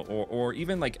 like, you know, or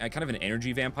even like a kind of an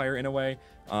energy vampire in a way,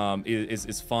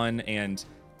 is fun, and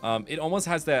it almost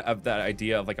has that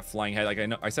idea of like a flying head. Like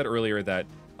I said earlier that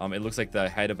it looks like the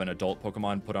head of an adult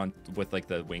Pokemon put on with like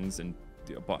the wings and,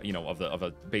 you know, of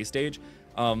a base stage.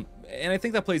 And I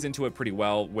think that plays into it pretty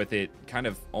well, with it kind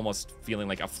of almost feeling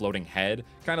like a floating head,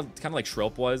 kind of like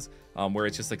Shrilp was, where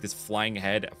it's just like this flying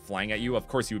head flying at you. Of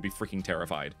course you would be freaking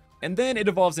terrified. And then it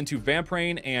evolves into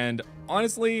Vamprain, and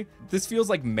honestly, this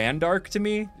feels like Mandark to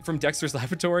me from Dexter's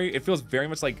Laboratory. It feels very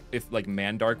much like if like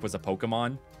Mandark was a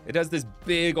Pokemon. It has this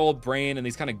big old brain and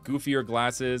these kind of goofier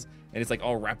glasses, and it's like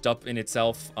all wrapped up in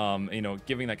itself, you know,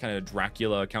 giving that kind of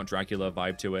Count Dracula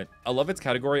vibe to it. I love its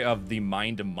category of the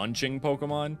mind-munching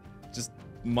Pokemon, just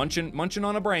munching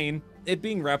on a brain. It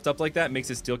being wrapped up like that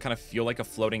makes it still kind of feel like a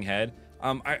floating head.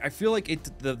 I feel like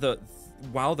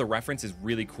while the reference is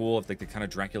really cool of like the kind of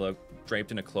Dracula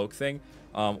draped in a cloak thing,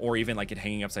 or even like it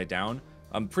hanging upside down,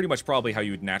 pretty much probably how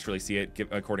you would naturally see it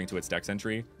according to its dex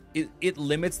entry. It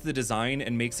limits the design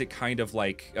and makes it kind of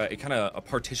like, it kind of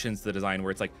partitions the design where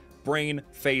it's like brain,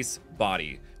 face,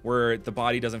 body, where the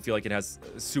body doesn't feel like it has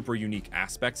super unique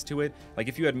aspects to it. Like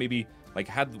if you had maybe like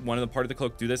had one of the part of the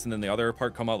cloak do this and then the other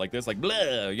part come out like this, like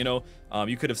blah, you know,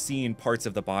 you could have seen parts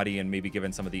of the body and maybe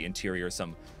given some of the interior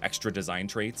some extra design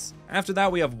traits. After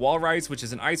that, we have Walrice, which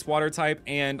is an ice water type,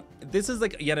 and this is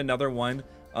like yet another one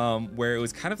where it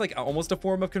was kind of like almost a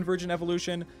form of convergent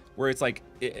evolution, where it's like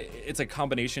it's a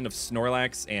combination of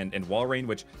Snorlax and Walrein,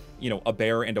 which, you know, a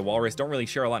bear and a walrus don't really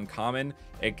share a lot in common,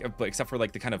 except for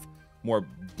like the kind of more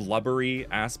blubbery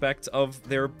aspect of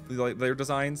their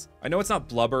designs. I know it's not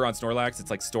blubber on Snorlax, it's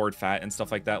like stored fat and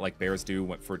stuff like that, like bears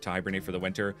do to hibernate for the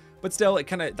winter, but still it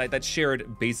kind of that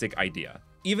shared basic idea.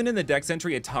 Even in the dex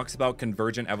entry, it talks about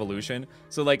convergent evolution,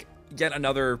 so like yet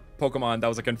another Pokemon that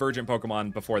was a convergent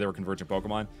Pokemon before they were convergent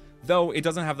Pokemon, though it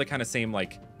doesn't have the kind of same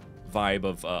like vibe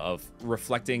of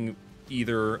reflecting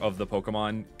either of the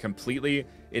Pokemon completely.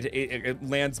 it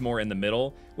lands more in the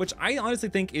middle, which I honestly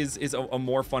think is a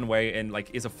more fun way, and like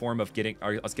is a form of getting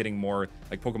us getting more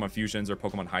like Pokemon fusions or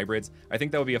Pokemon hybrids. I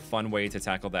think that would be a fun way to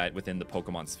tackle that within the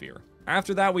Pokemon sphere.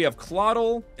 After that, we have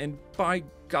Clawdle, and by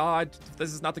God,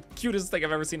 this is not the cutest thing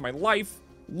I've ever seen in my life.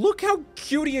 Look how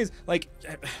cute he is. Like,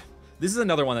 this is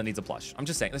another one that needs a plush. I'm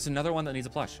just saying, this is another one that needs a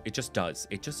plush. It just does.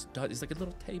 It just does. It's like a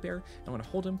little teddy bear. And I want to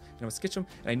hold him, and I want to sketch him.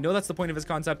 And I know that's the point of his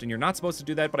concept, and you're not supposed to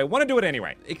do that, but I want to do it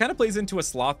anyway. It kind of plays into a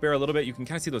sloth bear a little bit. You can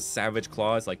kind of see those savage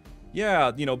claws. Like,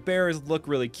 yeah, you know, bears look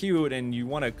really cute, and you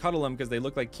want to cuddle them because they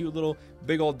look like cute little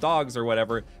big old dogs or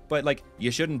whatever. But like, you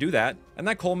shouldn't do that. And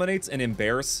that culminates in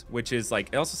embarrass, which is like,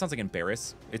 it also sounds like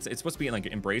embarrass. It's supposed to be like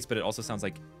embrace, but it also sounds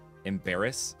like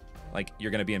embarrass. Like,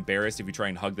 you're gonna be embarrassed if you try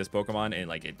and hug this Pokemon and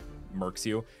like it murks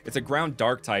you. It's a ground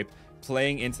dark type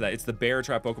playing into that. It's the bear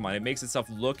trap Pokemon. It makes itself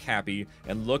look happy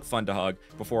and look fun to hug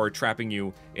before trapping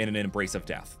you in an embrace of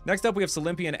death. Next up, we have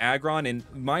Solympia and Aggron, and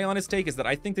my honest take is that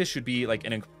I think this should be like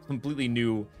a completely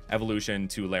new evolution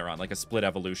to Lairon, like a split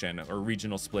evolution or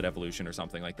regional split evolution or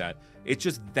something like that. It's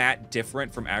just that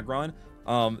different from Aggron.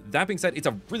 That being said, it's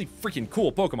a really freaking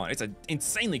cool Pokemon. It's an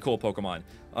insanely cool Pokemon.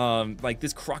 Like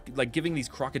this giving these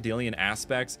crocodilian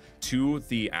aspects to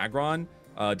the Aggron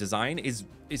design is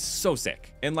so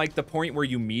sick. And like the point where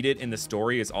you meet it in the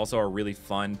story is also a really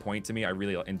fun point to me. I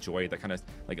really enjoyed that kind of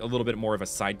like a little bit more of a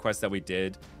side quest that we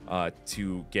did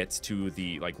to get to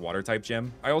the like water type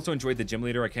gym. I also enjoyed the gym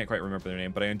leader. I can't quite remember their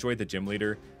name, but I enjoyed the gym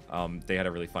leader. They had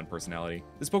a really fun personality.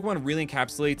 This Pokemon really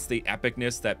encapsulates the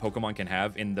epicness that Pokemon can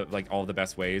have in the like all the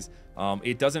best ways.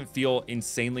 It doesn't feel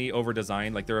insanely over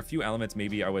designed. Like there are a few elements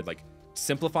maybe I would like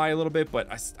simplify a little bit, but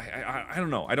I don't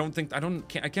know. I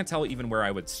can't tell even where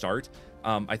I would start.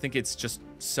 I think it's just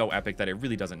so epic that it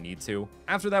really doesn't need to.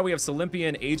 After that, we have Solympia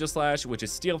and Aegislash, which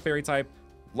is Steel Fairy type.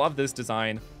 Love this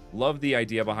design. Love the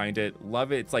idea behind it.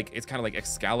 Love it. It's kind of like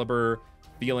Excalibur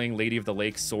feeling, Lady of the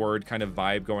Lake sword kind of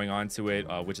vibe going on to it,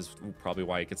 which is probably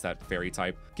why it gets that fairy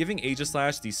type. Giving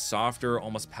Aegislash these softer,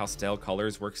 almost pastel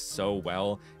colors works so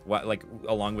well. Like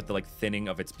along with the like thinning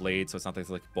of its blade, so it's not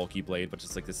this like bulky blade, but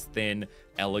just like this thin,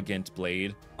 elegant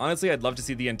blade. Honestly, I'd love to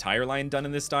see the entire line done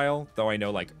in this style, though I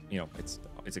know like, you know, it's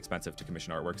expensive to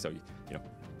commission artwork, so you know,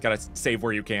 gotta save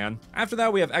where you can. After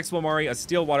that, we have Explomarri, a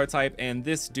steel water type, and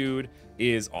this dude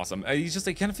is awesome. He's just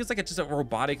like kind of feels like just a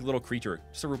robotic little creature,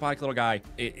 just a robotic little guy.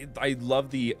 I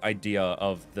love the idea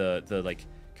of the like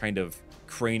kind of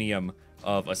cranium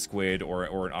of a squid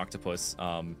or an octopus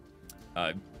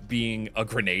being a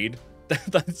grenade.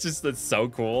 That's so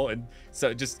cool, and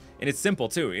it's simple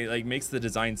too. It like makes the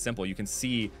design simple. You can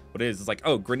see what it is. It's like,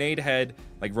 oh, grenade head,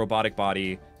 like robotic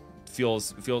body.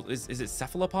 Is it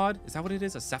cephalopod? Is that what it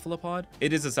is? A cephalopod?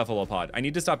 It is a cephalopod. I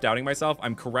need to stop doubting myself.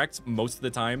 I'm correct most of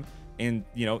the time. And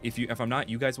you know, if I'm not,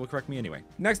 you guys will correct me anyway.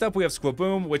 Next up, we have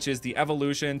Squaboom, which is the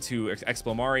evolution to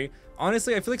Explomarri.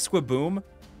 Honestly, I feel like Squaboom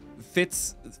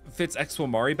fits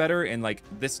Explomarri better, and like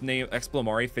this name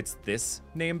Explomarri fits this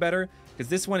name better, because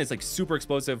this one is like super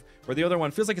explosive, where the other one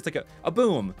feels like it's like a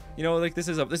boom. You know, like this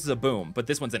is a boom, but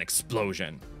this one's an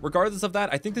explosion. Regardless of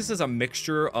that, I think this is a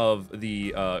mixture of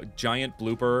the giant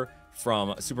blooper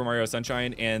from Super Mario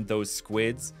Sunshine and those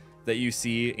squids that you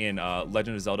see in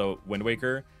Legend of Zelda Wind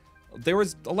Waker. There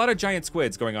was a lot of giant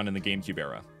squids going on in the GameCube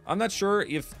era. I'm not sure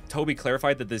if Toby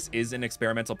clarified that this is an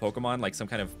experimental Pokemon, like some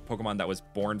kind of Pokemon that was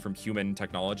born from human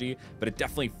technology, but it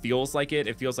definitely feels like it.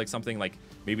 It feels like something like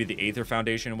maybe the Aether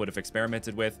Foundation would have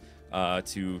experimented with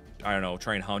to, I don't know,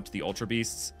 try and hunt the Ultra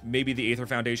Beasts. Maybe the Aether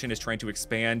Foundation is trying to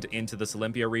expand into the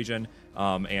Solympia region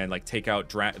and like take out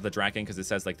the Draken, because it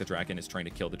says like the Draken is trying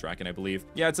to kill the Draken, I believe.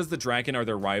 Yeah, it says the Draken are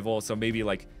their rival, so maybe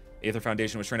like Aether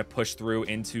Foundation was trying to push through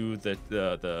into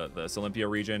the Solympia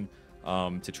region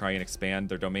to try and expand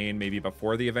their domain, maybe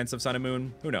before the events of Sun and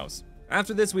Moon. Who knows?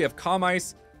 After this, we have Calm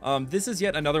Ice. This is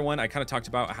yet another one. I kind of talked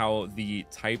about how the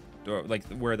type, or like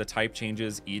where the type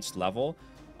changes each level.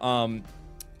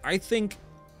 I think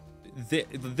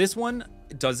this one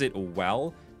does it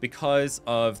well because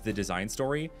of the design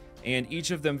story, and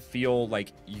each of them feel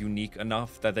like unique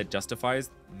enough that justifies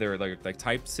their like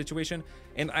type situation.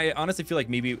 And I honestly feel like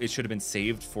maybe it should have been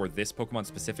saved for this Pokemon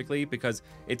specifically, because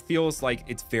it feels like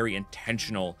it's very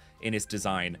intentional in its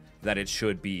design that it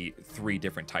should be 3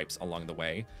 different types along the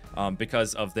way,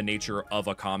 because of the nature of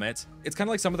a comet. It's kind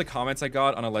of like some of the comments I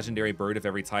got on a legendary bird of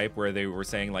every type, where they were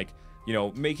saying like, you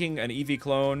know, making an Eevee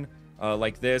clone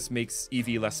like this makes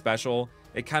Eevee less special.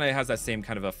 It kind of has that same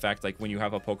kind of effect, like when you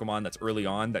have a Pokemon that's early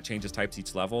on that changes types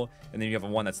each level, and then you have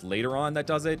one that's later on that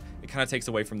does it. It kind of takes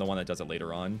away from the one that does it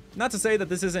later on. Not to say that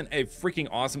this isn't a freaking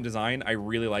awesome design. I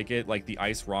really like it. Like the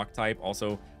Ice Rock type,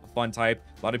 also a fun type.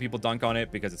 A lot of people dunk on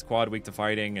it because it's quad weak to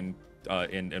fighting, and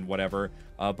and whatever.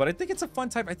 But I think it's a fun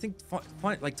type. I think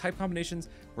fun like type combinations,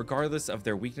 regardless of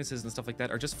their weaknesses and stuff like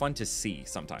that, are just fun to see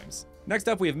sometimes. Next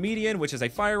up, we have Median, which is a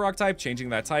fire rock type, changing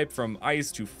that type from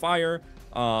ice to fire,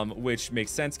 which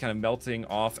makes sense, kind of melting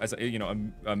off as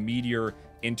a meteor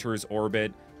enters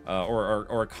orbit.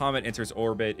 Or a comet enters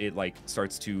orbit, it like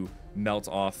starts to melt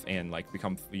off and like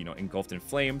become engulfed in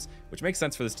flames, which makes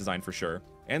sense for this design for sure.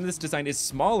 And this design is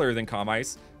smaller than Calm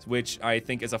Ice, which I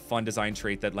think is a fun design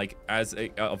trait that, like, as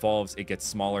it evolves, it gets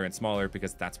smaller and smaller,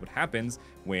 because that's what happens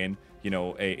when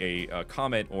a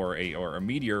comet or a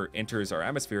meteor enters our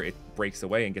atmosphere. It breaks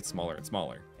away and gets smaller and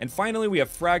smaller. And finally, we have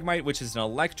Fragmite, which is an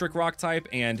electric rock type,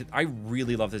 and I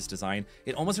really love this design.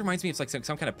 It almost reminds me of like some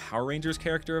kind of Power Rangers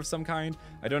character of some kind.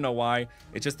 I don't know why.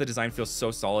 It's just the design feels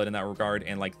so solid in that regard,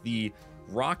 and like the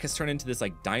rock has turned into this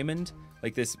like diamond,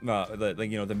 like this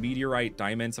the meteorite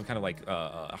diamond, some kind of like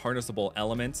harnessable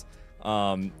element.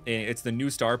 It's the new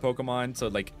star Pokemon, so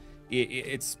like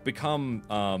it's become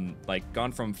like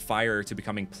gone from fire to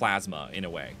becoming plasma in a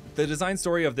way. The design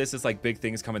story of this is like big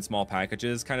things come in small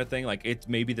packages kind of thing. Like, it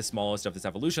may be the smallest of this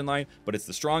evolution line, but it's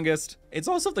the strongest. It's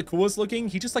also the coolest looking.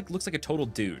 He just like looks like a total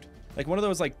dude. Like one of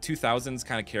those like 2000s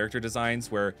kind of character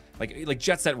designs where like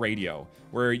Jet Set Radio,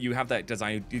 where you have that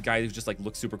design guy who just like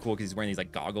looks super cool because he's wearing these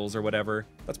like goggles or whatever.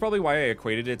 That's probably why I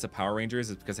equated it to Power Rangers,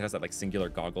 is because it has that like singular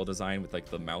goggle design with like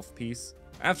the mouthpiece.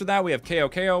 After that, we have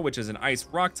KO, which is an ice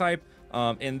rock type.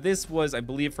 And this was, I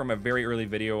believe, from a very early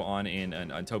video on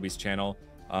Toby's channel,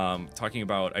 talking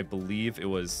about, I believe it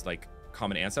was like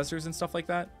common ancestors and stuff like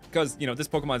that, because this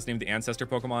Pokemon is named the Ancestor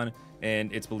Pokemon,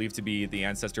 and it's believed to be the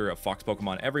ancestor of Fox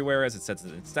Pokemon everywhere, as it says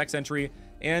in its text entry.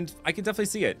 And I can definitely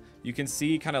see it. You can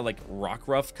see kind of like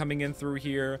Rockruff coming in through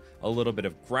here, a little bit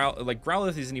of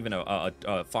Growlithe isn't even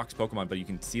a Fox Pokemon, but you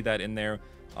can see that in there.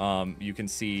 You can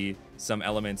see some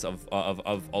elements of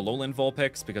Alolan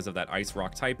Vulpix because of that ice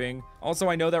rock typing. Also,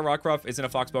 I know that Rockruff isn't a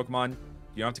Fox Pokemon.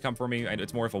 You don't have to come for me.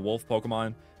 It's more of a wolf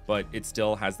Pokemon, but it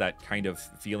still has that kind of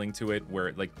feeling to it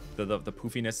where like the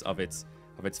poofiness of its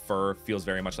fur feels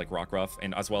very much like Rockruff,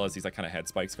 and as well as these like kind of head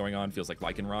spikes going on, feels like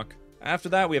Lycanroc. After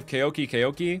that, we have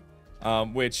Kaoki,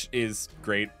 which is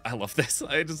great. I love this.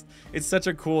 It's such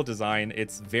a cool design.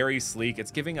 It's very sleek.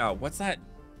 It's giving what's that?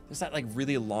 There's that like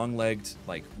really long-legged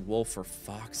like wolf or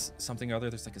fox something or other.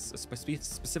 There's like a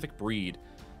specific breed,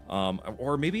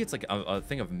 or maybe it's like a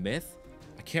thing of myth.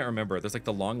 I can't remember. There's like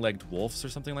the long-legged wolves or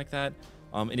something like that,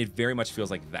 and it very much feels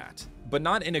like that, but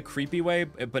not in a creepy way,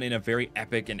 but in a very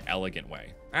epic and elegant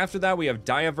way. After that, we have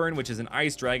Diavern, which is an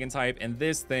ice dragon type, and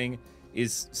this thing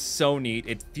is so neat.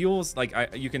 It feels like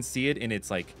you can see it in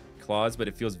its like claws, but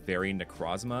it feels very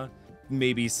Necrozma.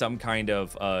 Maybe some kind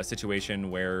of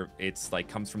situation where it's like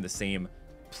comes from the same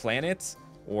planet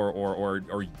or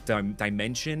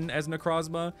dimension as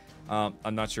Necrozma.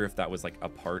 I'm not sure if that was like a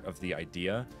part of the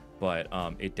idea, but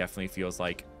it definitely feels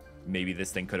like maybe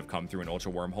this thing could have come through an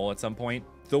ultra wormhole at some point.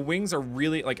 The wings are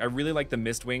really like, I really like the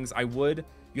mist wings.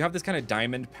 You have this kind of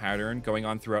diamond pattern going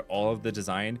on throughout all of the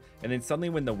design, and then suddenly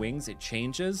when the wings, it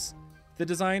changes the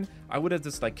design. I would have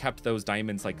just like kept those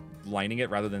diamonds like lining it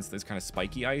rather than this kind of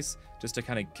spiky ice, just to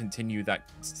kind of continue that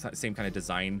same kind of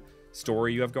design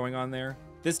story you have going on there.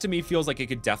 This to me feels like it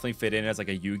could definitely fit in as like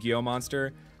a Yu-Gi-Oh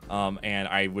monster, and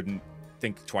I wouldn't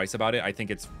think twice about it. I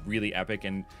think it's really epic,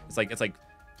 and it's like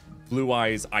Blue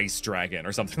Eyes Ice Dragon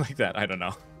or something like that. I don't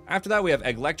know. After that, we have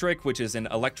Electric, which is an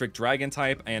electric dragon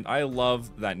type, and I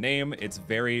love that name. It's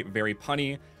very, very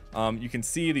punny. You can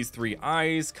see these three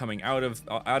eyes coming out of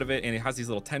it, and it has these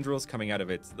little tendrils coming out of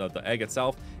the egg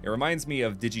itself. It reminds me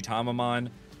of Digitamamon.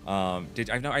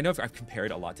 I know I've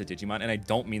compared a lot to Digimon, and I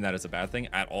don't mean that as a bad thing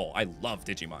at all. I love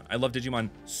Digimon. I love Digimon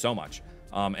so much.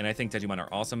 And I think Digimon are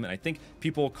awesome, and I think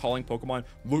people calling Pokemon,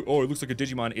 oh, it looks like a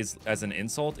Digimon, as an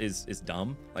insult is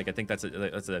dumb. Like, I think that's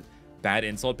a bad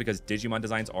insult, because Digimon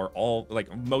designs are all,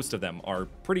 like, most of them are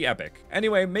pretty epic.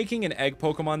 Anyway, making an egg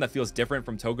Pokemon that feels different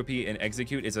from Togepi and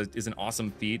Execute is an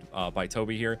awesome feat by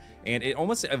Toby here, and it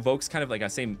almost evokes kind of like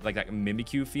that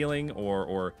Mimikyu feeling,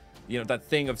 or that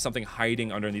thing of something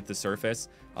hiding underneath the surface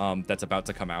that's about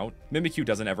to come out. Mimikyu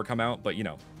doesn't ever come out, but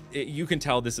you can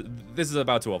tell this is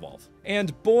about to evolve.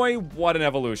 And boy, what an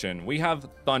evolution. We have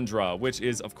Thundra, which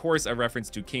is of course a reference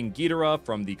to King Ghidorah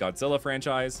from the Godzilla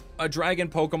franchise. A dragon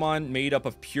Pokemon made up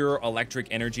of pure electric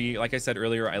energy. Like I said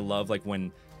earlier, I love like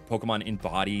when Pokemon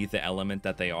embody the element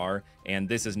that they are, and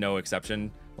this is no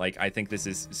exception. Like, I think this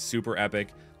is super epic.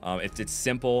 It's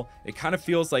simple. It kind of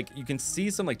feels like you can see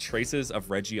some like traces of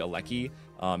Regieleki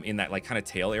in that like kind of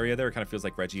tail area there. It kind of feels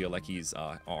like Regieleki's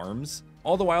arms.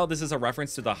 All the while, this is a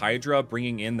reference to the Hydra,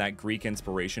 bringing in that Greek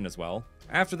inspiration as well.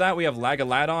 After that, we have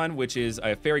Lagaladon, which is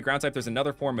a fairy ground type. There's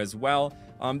another form as well.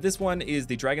 This one is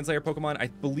the Dragon Slayer Pokemon. I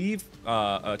believe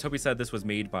Toby said this was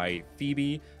made by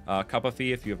Phoebe,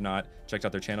 Cuppafee. If you have not checked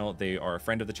out their channel, they are a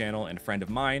friend of the channel and a friend of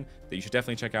mine that you should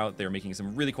definitely check out. They're making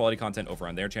some really quality content over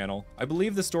on their channel. I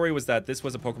believe the story was that this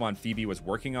was a Pokemon Phoebe was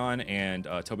working on, and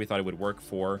Toby thought it would work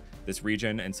for this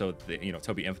region, and so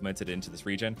Toby implemented it into this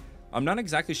region. I'm not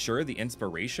exactly sure the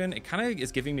inspiration. It kind of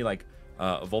is giving me like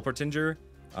Volpertinger.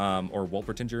 Or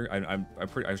Wolpertinger.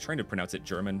 I was trying to pronounce it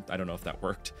German. I don't know if that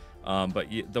worked. But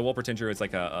the Wolpertinger is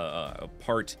like a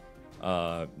part,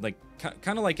 like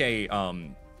kind of like a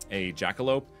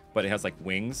jackalope, but it has like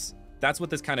wings. That's what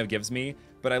this kind of gives me.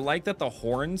 But I like that the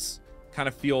horns kind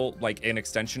of feel like an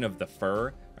extension of the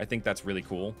fur. I think that's really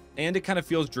cool. And it kind of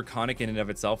feels draconic in and of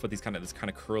itself with this kind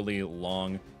of curly,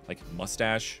 long, like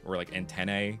mustache or like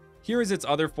antennae. Here is its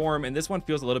other form, and this one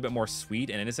feels a little bit more sweet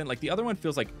and innocent. Like the other one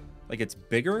feels like it's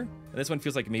bigger, and this one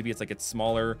feels like maybe it's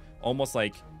smaller, almost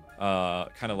like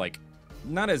kind of like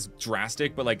not as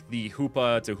drastic, but like the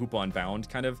Hoopa to Hoopa Unbound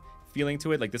kind of feeling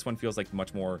to it. Like this one feels like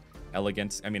much more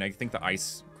elegant. I mean, I think the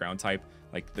ice ground type,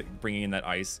 like bringing in that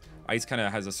ice kind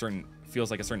of has feels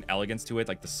like a certain elegance to it,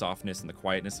 like the softness and the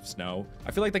quietness of snow.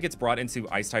 I feel like that gets brought into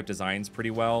ice type designs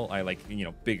pretty well. I like,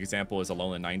 big example is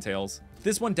Alolan Ninetales.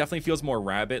 This one definitely feels more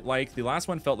rabbit-like. The last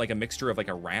one felt like a mixture of like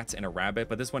a rat and a rabbit,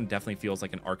 but this one definitely feels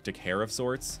like an Arctic hare of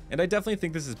sorts. And I definitely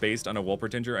think this is based on a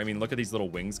Wolpertinger. I mean, look at these little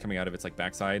wings coming out of its like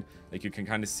backside. Like you can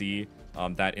kind of see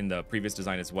that in the previous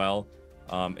design as well.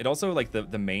 It also, like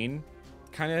the mane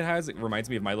kind of it reminds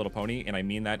me of My Little Pony, and I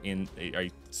mean that in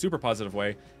a super positive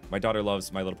way. My daughter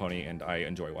loves My Little Pony, and I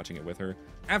enjoy watching it with her.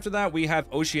 After that, we have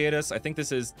Oceatus. I think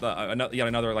this is yet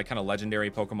another like kind of legendary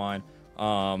Pokemon.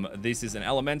 This is an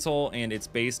elemental, and it's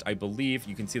based, I believe,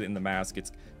 you can see that in the mask,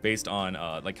 it's based on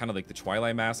like kind of like the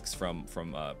Twilight masks from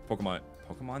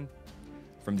Pokemon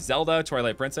from Zelda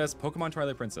Twilight Princess. Pokemon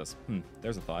Twilight Princess.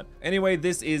 There's a thought. Anyway,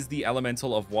 this is the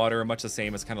elemental of water, much the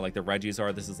same as kind of like the Regis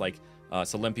are. This is like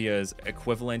Solympia's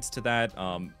equivalent to that,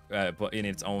 but in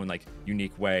its own like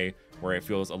unique way, where it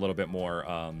feels a little bit more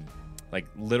like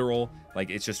literal.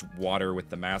 Like it's just water with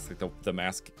the mask. Like the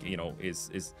mask, is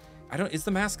is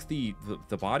the mask the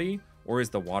body, or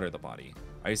is the water the body?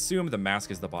 I assume the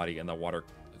mask is the body and the water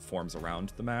forms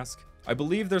around the mask. I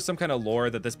believe there's some kind of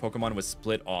lore that this Pokemon was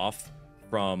split off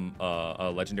from a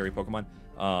legendary Pokemon.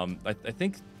 I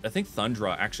think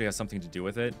Thundra actually has something to do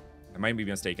with it. I might be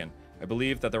mistaken. I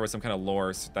believe that there was some kind of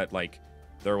lore that like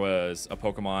there was a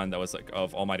Pokemon that was like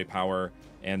of almighty power,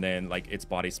 and then like its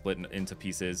body split into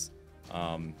pieces,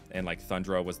 and like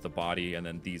Thundra was the body, and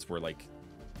then these were like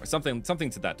something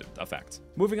to that effect.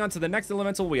 Moving on to the next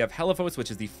elemental, we have Helios, which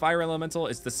is the fire elemental.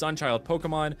 It's the sun child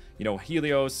Pokemon.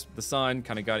 Helios, the sun,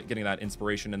 kind of getting that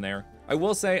inspiration in there. I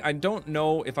will say I don't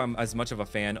know if I'm as much of a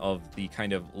fan of the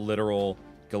kind of literal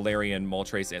Galarian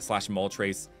Moltres /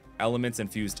 Moltres elements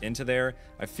infused into there.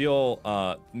 I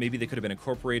feel maybe they could have been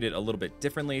incorporated a little bit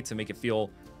differently to make it feel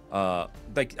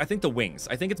like, I think the wings.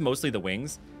 I think it's mostly the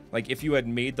wings. Like if you had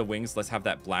made the wings, let's have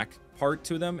that black part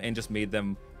to them and just made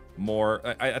them more.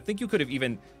 I think you could have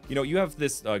even, you have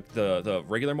this the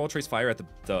regular Moltres fire at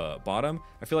the bottom.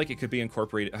 I feel like it could be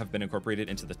have been incorporated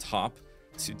into the top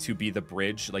to be the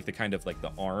bridge, like the kind of like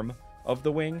the arm of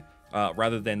the wing,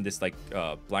 rather than this like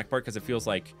black part, because it feels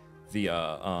like the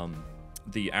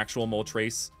actual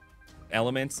Moltres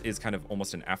elements is kind of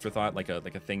almost an afterthought, like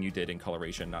a thing you did in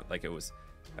coloration, not like it was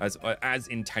as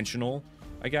intentional,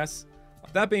 I guess.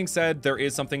 That being said, there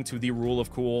is something to the rule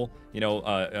of cool.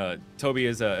 Toby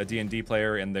is a D&D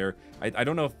player, and I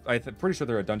don't know if, I'm pretty sure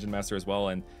they're a dungeon master as well,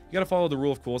 and you gotta follow the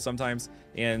rule of cool sometimes.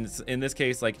 And in this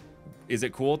case, like, is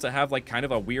it cool to have like kind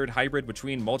of a weird hybrid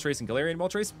between Moltres and Galarian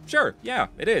Moltres? Sure, yeah,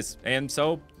 it is. And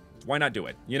so why not do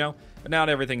it, But not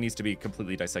everything needs to be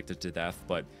completely dissected to death,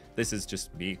 but this is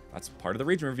just me. That's part of the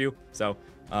region review. So,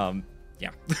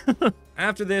 yeah.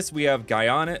 After this, we have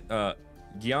Gaianis.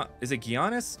 Is it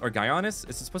Gaianis or Gaianis?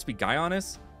 Is it supposed to be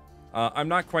Gaianis? I'm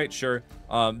not quite sure.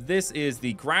 This is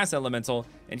the grass elemental,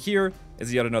 and here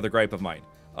is yet another gripe of mine.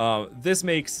 This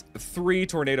makes 3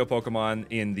 tornado Pokemon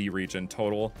in the region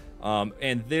total,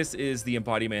 and this is the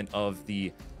embodiment of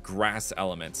the grass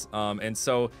elements. And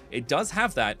so it does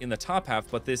have that in the top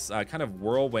half, but this kind of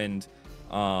whirlwind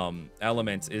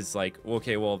element is like,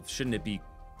 okay, well, shouldn't it be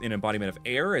an embodiment of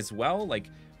air as well? Like,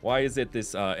 Why is it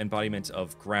this embodiment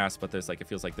of grass, but there's like, it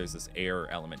feels like there's this air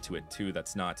element to it too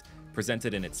that's not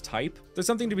presented in its type? There's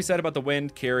something to be said about the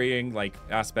wind carrying like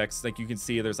aspects. Like you can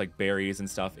see there's like berries and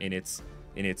stuff in its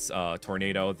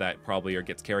tornado that probably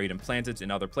gets carried and planted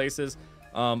in other places.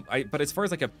 But as far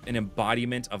as like an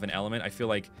embodiment of an element, I feel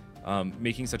like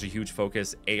making such a huge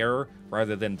focus air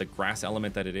rather than the grass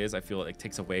element that it is, I feel it like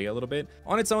takes away a little bit.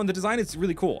 On its own, the design is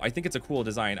really cool. I think it's a cool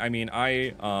design. I mean,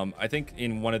 I think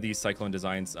in one of these Cyclone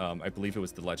designs, I believe it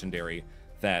was the Legendary,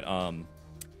 that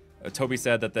Toby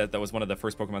said that was one of the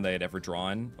first Pokemon they had ever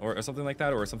drawn, or something like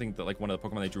that, or something that like one of the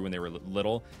Pokemon they drew when they were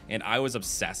little. And I was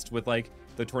obsessed with like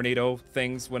the tornado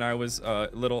things when I was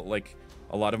little. Like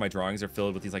a lot of my drawings are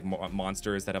filled with these like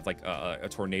monsters that have like a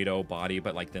tornado body,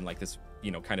 but like then like this,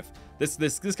 you know, kind of this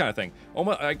kind of thing.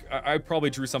 Almost, I probably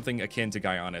drew something akin to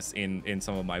Gaianis in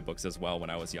some of my books as well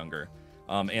when I was younger.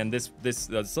 And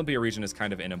the Solympia region is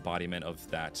kind of an embodiment of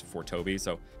that for Toby.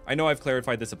 So I know I've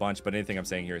clarified this a bunch, but anything I'm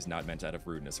saying here is not meant out of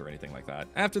rudeness or anything like that.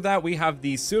 After that, we have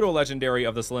the pseudo-legendary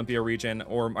of the Solympia region,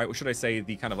 or should I say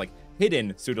the kind of like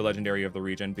hidden pseudo-legendary of the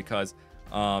region, because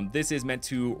this is meant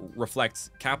to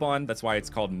reflect Capon. That's why it's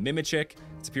called Mimichick.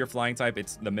 It's a pure flying type.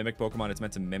 It's the mimic Pokemon. It's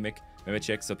meant to mimic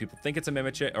Mimichick, so people think it's a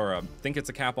Mimichick, or think it's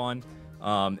a Capon.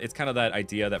 It's kind of that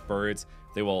idea that birds,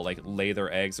 they will like lay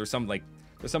their eggs, or some like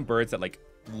there's some birds that like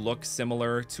look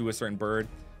similar to a certain bird,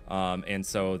 and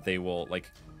so they will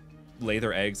like lay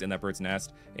their eggs in that bird's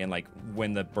nest, and like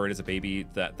when the bird is a baby,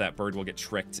 that bird will get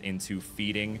tricked into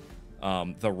feeding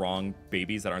the wrong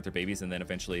babies that aren't their babies, and then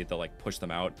eventually they'll like push them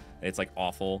out. It's like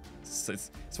awful. It's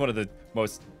one of the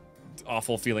most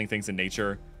awful feeling things in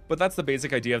nature. But that's the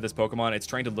basic idea of this Pokemon. It's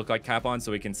trying to look like Capon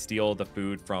so it can steal the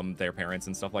food from their parents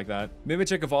and stuff like that.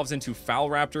 Mimichick evolves into Foul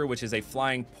Raptor, which is a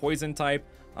flying poison type.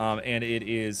 And it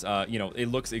is, you know, it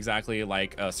looks exactly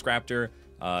like a Scraptor.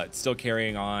 It's still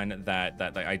carrying on that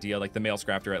idea, like the male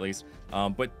Scraptor at least,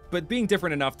 but being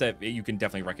different enough that you can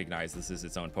definitely recognize this is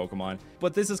its own Pokemon.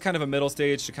 But this is kind of a middle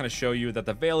stage to kind of show you that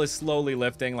the veil is slowly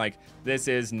lifting. Like this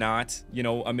is not, you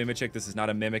know, a Mimichick. This is not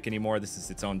a Mimic anymore. This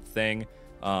is its own thing.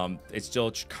 It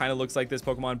still kind of looks like this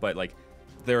Pokemon, but like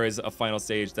there is a final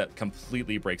stage that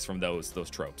completely breaks from those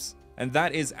tropes. And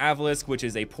that is Avilisk, which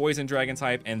is a poison dragon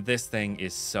type, and this thing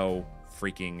is so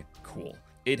freaking cool.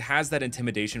 It has that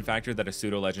intimidation factor that a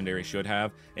pseudo-legendary should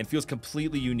have, and feels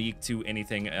completely unique to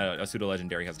anything a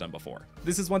pseudo-legendary has done before.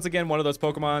 This is once again one of those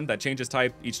Pokemon that changes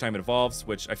type each time it evolves,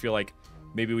 which I feel like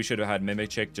maybe we should have had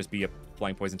Mimichick just be a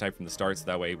flying poison type from the start, so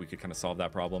that way we could kind of solve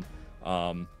that problem.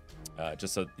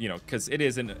 Just so, you know, because it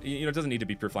isn't, you know, it doesn't need to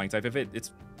be pure flying type. If it's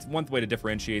one way to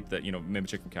differentiate the, you know,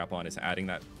 Mimichick from Capon is adding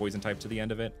that poison type to the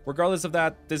end of it. Regardless of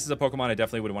that, this is a Pokemon I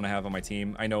definitely would want to have on my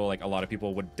team. I know like a lot of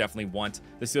people would definitely want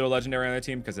the pseudo legendary on their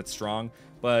team because it's strong,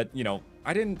 but you know,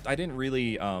 I didn't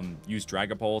really use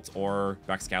Dragapult or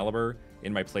Baxcalibur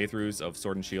in my playthroughs of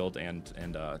Sword and Shield and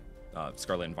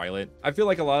Scarlet and Violet. I feel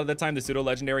like a lot of the time the pseudo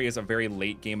legendary is a very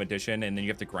late game addition, and then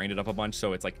you have to grind it up a bunch,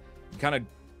 so it's like you kind of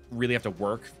really have to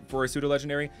work for a pseudo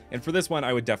legendary, and for this one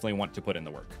I would definitely want to put in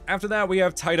the work. After that, we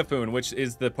have Typhoon, which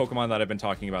is the Pokemon that I've been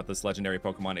talking about, this legendary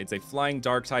Pokemon. It's a flying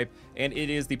dark type, and it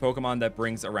is the Pokemon that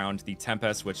brings around the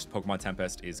Tempest, which Pokemon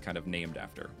Tempest is kind of named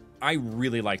after. I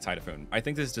really like Typhoon. I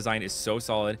think this design is so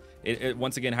solid. It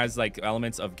once again has like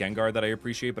elements of Gengar that I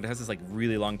appreciate, but it has this like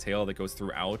really long tail that goes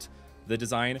throughout the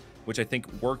design, which I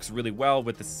think works really well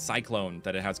with the cyclone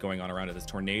that it has going on around it, this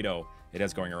tornado it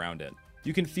has going around it.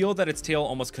 You can feel that its tail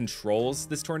almost controls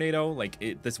this tornado, like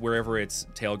wherever its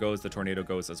tail goes, the tornado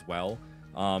goes as well.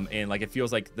 And like it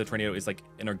feels like the tornado is like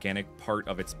an organic part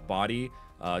of its body,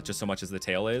 just so much as the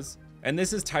tail is. And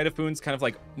this is Typhoon's kind of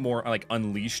like more like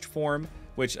unleashed form,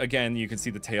 which again you can see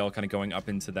the tail kind of going up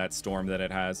into that storm that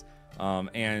it has.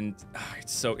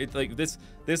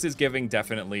 This is giving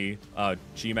definitely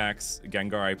G-Max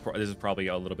Gengar. This is probably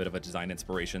a little bit of a design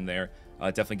inspiration there.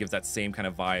 Definitely gives that same kind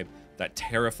of vibe. That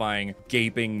terrifying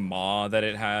gaping maw that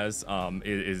it has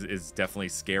is definitely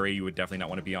scary. You would definitely not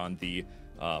want to be on the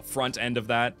front end of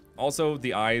that. Also,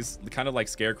 the eyes, kind of like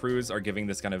Scarecrow's, are giving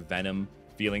this kind of venom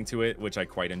feeling to it, which I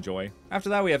quite enjoy. After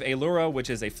that, we have Allura,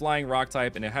 which is a flying rock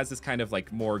type, and it has this kind of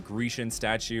like more Grecian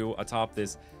statue atop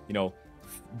this, you know,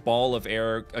 ball of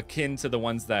air akin to the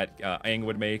ones that Aang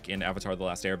would make in Avatar: The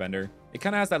Last Airbender. It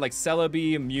kind of has that like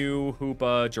Celebi, Mew,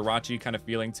 Hoopa, Jirachi kind of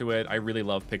feeling to it. I really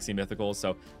love Pixie Mythicals,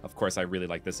 so of course I really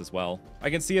like this as well. I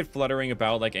can see it fluttering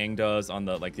about like Aang does on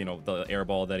the like, you know, the air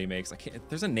ball that he makes.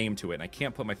 There's a name to it, and I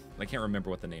can't remember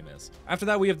what the name is. After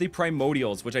that, we have the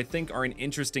Primordials, which I think are an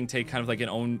interesting take, kind of like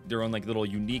their own like little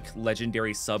unique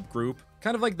legendary subgroup.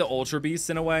 Kind of like the Ultra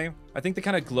Beasts in a way. I think the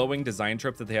kind of glowing design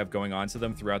trip that they have going on to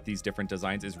them throughout these different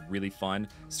designs is really fun.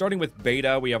 Starting with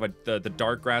Beta, we have the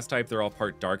dark grass type. They're all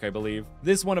part dark, I believe.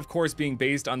 This one, of course, being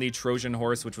based on the Trojan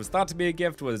horse, which was thought to be a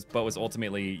gift, but was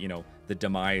ultimately, you know, the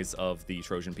demise of the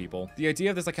Trojan people. The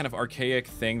idea of this like kind of archaic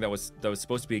thing that was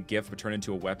supposed to be a gift but turned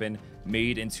into a weapon,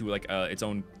 made into like its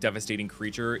own devastating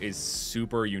creature, is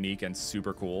super unique and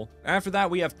super cool. After that,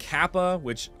 we have Kappa,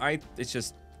 which it's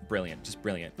just brilliant, just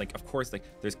brilliant. Like, of course, like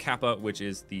there's Kappa, which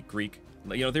is the Greek,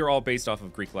 you know, they're all based off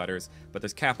of Greek letters, but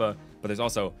there's Kappa, but there's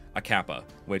also a Kappa,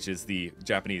 which is the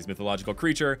Japanese mythological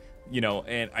creature, you know,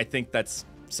 and I think that's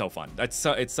so fun. It's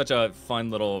such a fun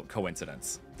little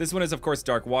coincidence. This one is, of course,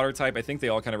 dark water type. I think they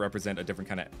all kind of represent a different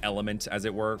kind of element, as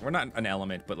it were. Or not an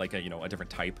element, but like a, you know, a different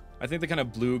type. I think the kind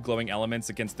of blue glowing elements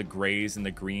against the grays and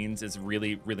the greens is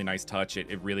really, really nice touch.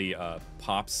 It really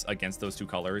pops against those two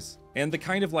colors. And the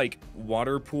kind of like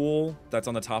water pool that's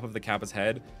on the top of the Kappa's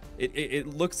head, it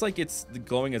looks like it's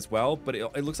glowing as well, but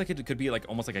it looks like it could be like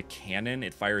almost like a cannon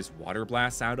it fires water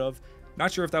blasts out of. Not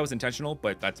sure if that was intentional,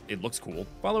 but it looks cool.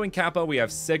 Following Kappa, we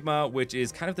have Sigma, which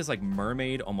is kind of this like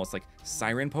mermaid, almost like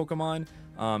siren Pokemon,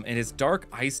 and his dark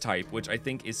ice type, which I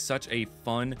think is such a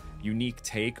fun, unique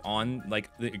take on like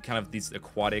kind of these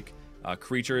aquatic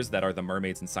creatures that are the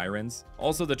mermaids and sirens.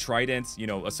 Also the Trident, you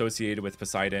know, associated with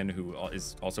Poseidon, who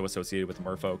is also associated with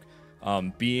Merfolk,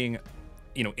 being,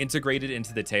 you know, integrated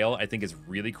into the tail, I think is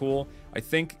really cool. I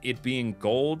think it being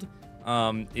gold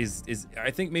I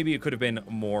think maybe it could have been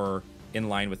more in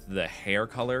line with the hair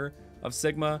color of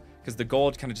Sigma, because the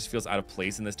gold kind of just feels out of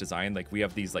place in this design. Like, we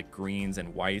have these like greens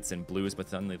and whites and blues, but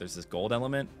suddenly there's this gold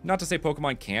element. Not to say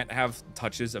Pokemon can't have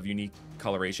touches of unique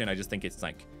coloration, I just think it's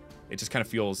like, it just kind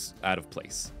of feels out of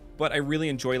place. But I really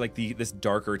enjoy like this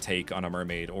darker take on a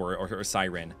mermaid or a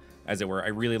siren, as it were. I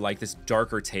really like this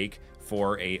darker take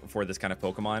for this kind of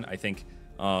Pokemon. I think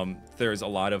there's a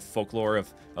lot of folklore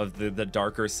of the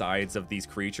darker sides of these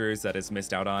creatures that is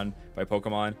missed out on by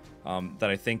Pokemon, that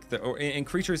I think and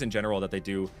creatures in general that they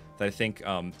do, that I think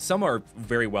some are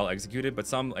very well executed, but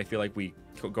some I feel like we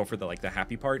go for the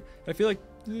happy part. I feel like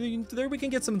there we can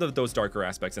get some of those darker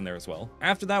aspects in there as well.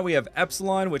 After that, we have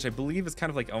Epsilon, which I believe is kind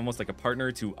of like almost like a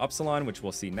partner to Upsilon, which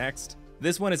we'll see next.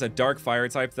 This one is a dark fire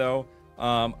type though.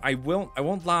 I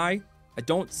won't lie, I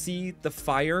don't see the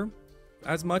fire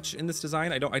as much in this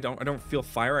design. I don't feel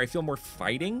fire. I feel more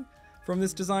fighting from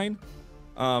this design.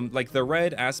 Like the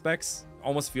red aspects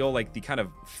almost feel like the kind of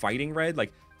fighting red.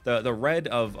 Like the red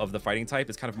of the fighting type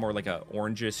is kind of more like a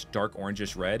orangish, dark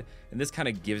orangish red, and this kind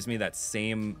of gives me that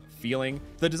same feeling.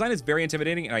 The design is very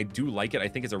intimidating, and I do like it. I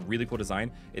think it's a really cool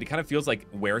design. It kind of feels like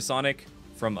Were Sonic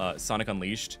from Sonic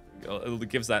Unleashed. It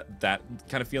gives that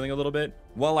kind of feeling a little bit.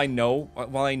 While I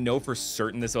know for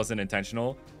certain this wasn't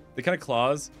intentional, the kind of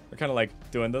claws are kind of like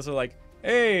doing this. They're like,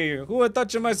 hey, who are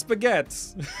touching my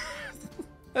spaghetti?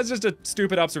 That's just a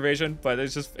stupid observation, but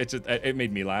it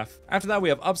made me laugh. After that, we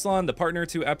have Upsilon, the partner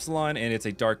to Epsilon, and it's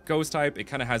a dark ghost type. It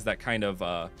kind of has that kind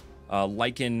of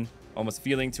lichen almost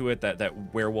feeling to it, that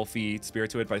werewolfy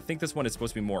spirit to it. But I think this one is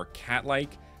supposed to be more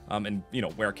cat-like, and you know,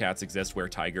 where cats exist, where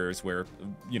tigers, where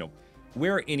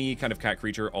where any kind of cat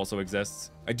creature also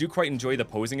exists. I do quite enjoy the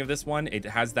posing of this one. It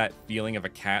has that feeling of a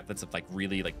cat that's like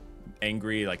really like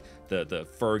angry, like the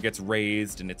fur gets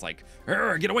raised and it's like,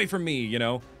 get away from me, you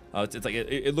know? It's like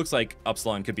it looks like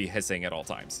Upsilon could be hissing at all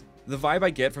times. The vibe I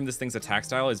get from this thing's attack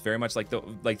style is very much like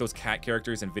those cat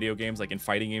characters in video games, like in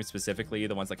fighting games specifically,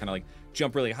 the ones that kind of like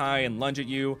jump really high and lunge at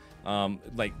you.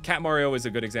 Like Cat Mario is a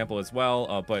good example as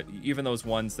well, but even those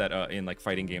ones that in like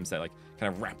fighting games that like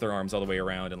kind of wrap their arms all the way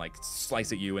around and like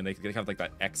slice at you, and they have like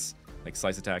that X like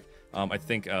slice attack. I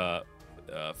think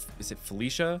is it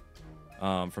Felicia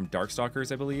from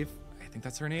Darkstalkers, I believe. I think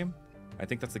that's her name. I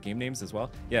think that's the game names as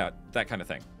well. Yeah, that kind of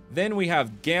thing. Then we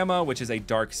have Gamma, which is a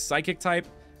dark psychic type.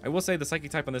 I will say the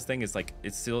psychic type on this thing is like,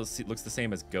 it still looks the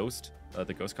same as Ghost,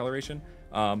 the Ghost coloration.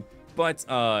 This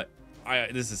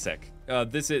is sick.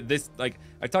 This like,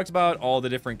 I talked about all the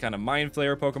different kind of Mind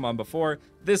Flayer Pokemon before.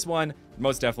 This one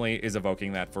most definitely is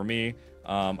evoking that for me.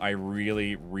 I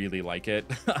really, really like it.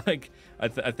 Like, I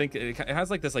think it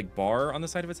has like this like bar on the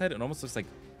side of its head. It almost looks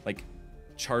like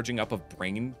charging up of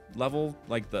brain level,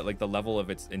 like the level of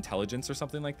its intelligence or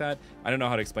something like that. I don't know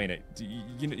how to explain it.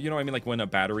 You know what I mean? Like when a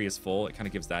battery is full, it kind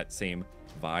of gives that same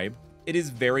vibe. It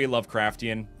is very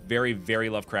Lovecraftian, very, very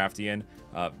Lovecraftian.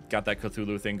 Got that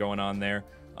Cthulhu thing going on there.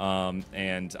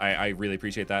 And I really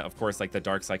appreciate that. Of course, like the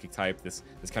dark psychic type, this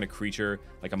kind of creature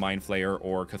like a mind flayer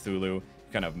or Cthulhu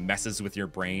kind of messes with your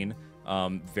brain.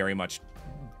 Very much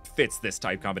fits this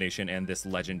type combination and this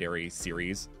legendary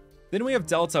series. Then we have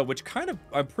Delta, which kind of,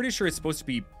 I'm pretty sure it's supposed to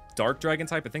be dark dragon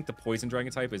type. I think the poison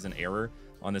dragon type is an error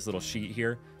on this little sheet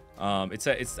here. I'm pretty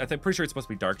sure it's supposed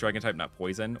to be dark dragon type, not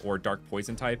poison, or dark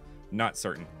poison type, not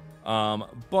certain.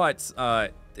 But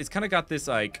it's kind of got this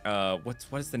like,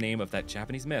 what is the name of that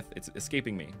Japanese myth? It's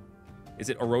escaping me. Is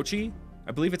it Orochi?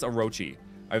 I believe it's Orochi.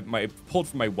 I pulled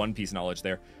from my One Piece knowledge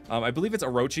there. I believe it's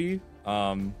Orochi,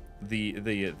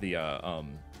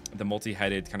 the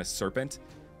multi-headed kind of serpent,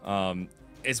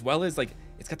 as well as like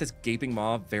it's got this gaping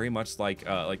maw, very much like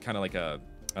kind of like a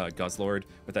Guzzlord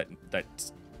with that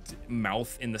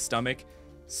mouth in the stomach.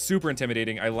 Super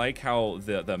intimidating. I like how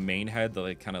the main head, the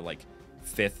like kind of like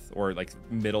fifth or like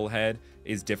middle head,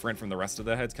 is different from the rest of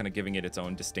the heads, kind of giving it its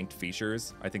own distinct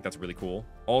features. I think that's really cool.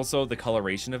 Also, the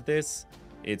coloration of this,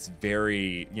 it's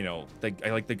very, you know, like I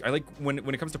like when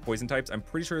it comes to poison types, I'm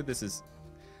pretty sure this is,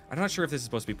 I'm not sure if this is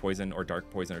supposed to be poison or dark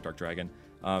dragon.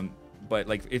 But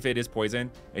like if it is poison,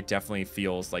 it definitely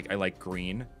feels like I like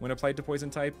green when applied to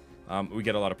poison type. We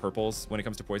get a lot of purples when it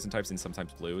comes to poison types and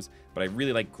sometimes blues, but I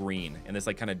really like green, and this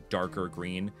like kind of darker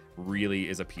green really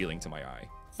is appealing to my eye.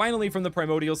 Finally, from the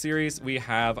Primordial series, we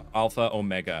have Alpha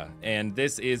Omega, and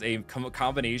this is a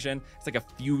combination. It's like a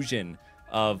fusion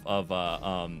of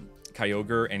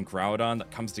Kyogre and Groudon that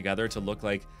comes together to look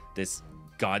like this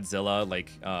Godzilla, like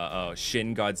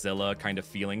Shin Godzilla kind of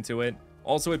feeling to it.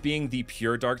 Also, it being the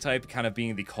pure dark type, kind of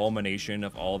being the culmination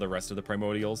of all the rest of the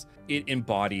primordials. It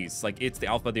embodies, like, it's the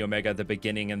alpha, the omega, the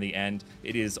beginning and the end.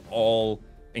 It is all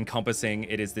encompassing.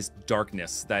 It is this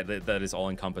darkness that is all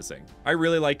encompassing. I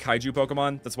really like kaiju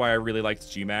Pokemon. That's why I really liked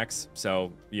G-Max.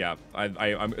 So yeah,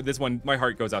 I'm this one, my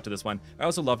heart goes out to this one. I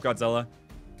also love Godzilla.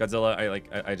 I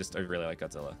really like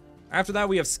Godzilla. After that,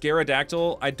 we have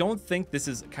Scarodactyl. I don't think this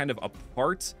is kind of a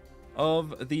part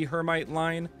of the Hermite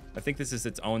line. I think this is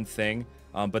its own thing,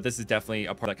 but this is definitely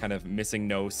a part of that kind of Missing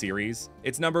No series.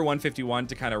 It's number 151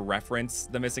 to kind of reference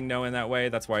the Missing No in that way.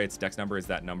 That's why its dex number is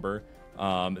that number.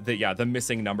 The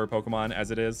missing number Pokemon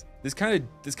as it is. This kind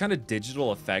of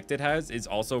digital effect it has is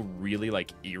also really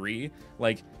like eerie.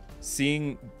 Like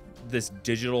seeing this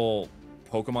digital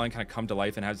Pokemon kind of come to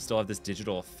life and still have this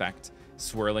digital effect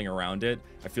swirling around it,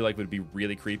 I feel like would be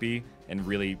really creepy and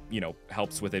really, you know,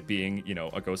 helps with it being, you know,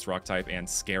 a ghost rock type and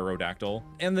Scarodactyl.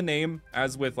 And the name,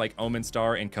 as with like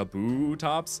Omenstar and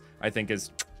Kabutops, I think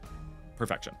is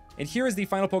perfection. And here is the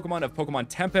final Pokemon of Pokemon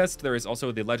Tempest. There is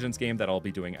also the Legends game that I'll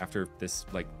be doing after this,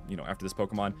 like, you know, after this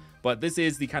Pokemon. But this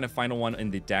is the kind of final one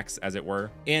in the dex, as it were.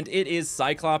 And it is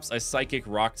Cyclops, a psychic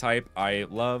rock type. I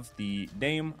love the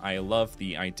name. I love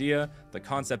the idea. The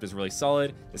concept is really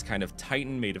solid. This kind of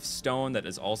titan made of stone that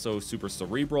is also super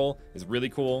cerebral is really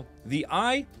cool. The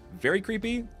eye, very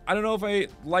creepy. I don't know if I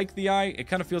like the eye. It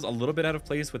kind of feels a little bit out of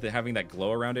place with it having that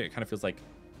glow around it. It kind of feels like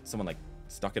someone like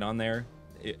stuck it on there,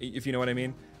 if you know what I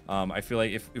mean. I feel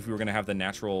like if we were going to have the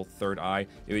natural third eye,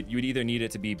 you would either need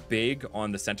it to be big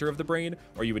on the center of the brain,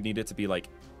 or you would need it to be like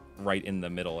right in the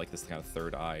middle, like this kind of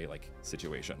third eye like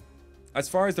situation. As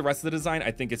far as the rest of the design,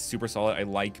 I think it's super solid.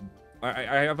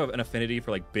 I have an affinity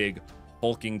for like big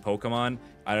hulking Pokemon.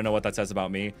 I don't know what that says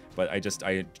about me, but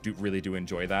I really do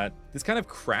enjoy that. This kind of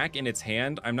crack in its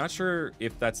hand, I'm not sure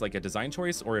if that's like a design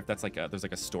choice or if that's like there's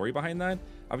like a story behind that.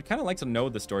 I would kind of like to know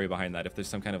the story behind that. If there's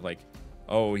some kind of like,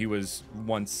 oh, he was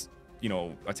once, you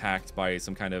know, attacked by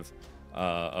some kind of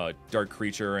dark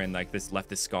creature and like this left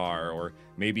this scar, or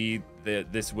maybe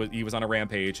he was on a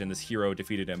rampage and this hero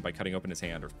defeated him by cutting open his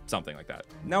hand or something like that.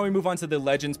 Now we move on to the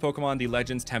Legends Pokemon, the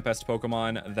Legends Tempest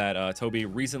Pokemon that Toby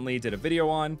recently did a video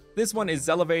on. This one is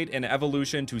Zelevate, an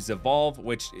evolution to Zevolve,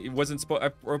 which it wasn't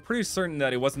I'm pretty certain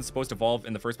that it wasn't supposed to evolve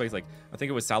in the first place. Like I think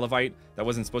it was Salivite that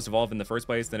wasn't supposed to evolve in the first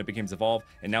place, then it became Zevolve,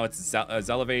 and now it's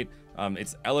Zelevate.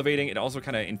 It's elevating. It also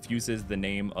kind of infuses the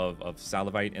name of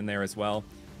Salivite in there as well.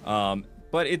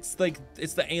 But it's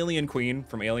the alien queen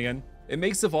from Alien. It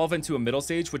makes Evolve into a middle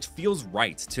stage, which feels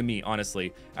right to me,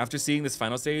 honestly. After seeing this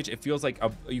final stage, it feels like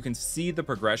you can see the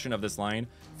progression of this line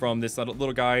from this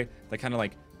little guy that kind of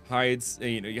like hides,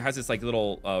 you know, it has this like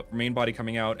little main body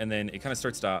coming out, and then it kind of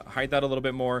starts to hide that a little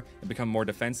bit more and become more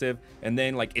defensive, and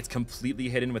then like it's completely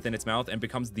hidden within its mouth and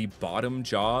becomes the bottom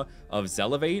jaw of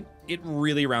Zelevate. It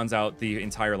really rounds out the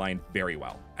entire line very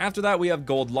well. After that, we have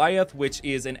Goldliath, which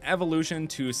is an evolution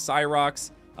to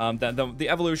Cyrox. The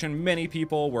evolution many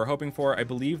people were hoping for. I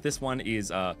believe this one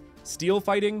is steel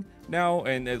fighting, now,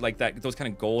 and like that, those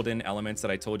kind of golden elements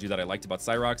that I told you that I liked about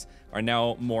Cyrox are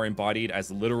now more embodied as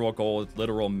literal gold,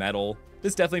 literal metal.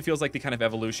 This definitely feels like the kind of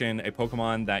evolution a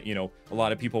Pokemon that, you know, a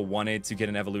lot of people wanted to get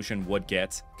an evolution would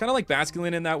get. Kind of like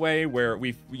Basculin in that way, where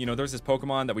there's this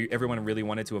Pokemon that everyone really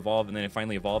wanted to evolve, and then it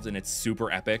finally evolved, and it's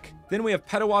super epic. Then we have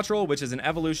Petawattrel, which is an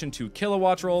evolution to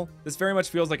Kilowattrel. This very much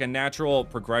feels like a natural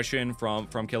progression from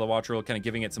Kilowattrel, kind of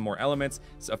giving it some more elements,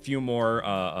 a few more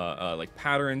like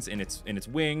patterns in its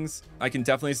wings. I can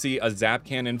definitely see a Zap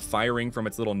Cannon firing from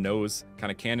its little nose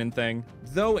kind of cannon thing.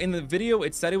 Though in the video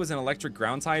it said it was an electric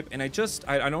ground type, and I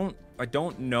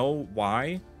don't know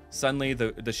why suddenly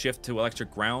the shift to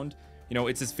electric ground. You know,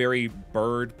 it's this very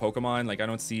bird Pokemon. Like, I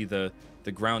don't see the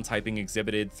ground typing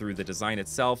exhibited through the design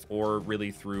itself, or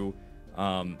really through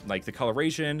like the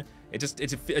coloration. It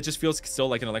just feels still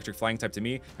like an electric flying type to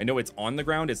me. I know it's on the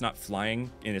ground, it's not flying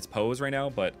in its pose right now,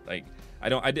 but like I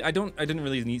didn't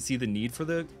really see the need for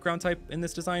the ground type in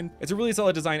this design. It's a really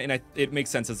solid design, and it makes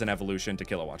sense as an evolution to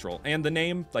Kilowattrel. And the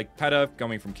name, like Peta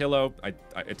coming from Kilo,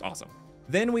 it's awesome.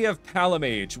 Then we have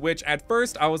Palamage, which at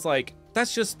first I was like,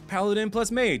 that's just Paladin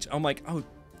plus Mage. I'm like, oh,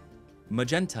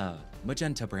 Magenta,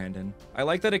 Brandon. I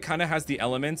like that it kind of has the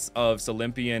elements of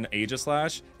Solympian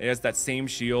Aegislash. It has that same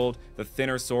shield, the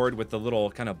thinner sword with the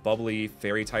little kind of bubbly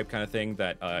fairy type kind of thing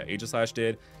that Aegislash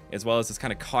did, as well as this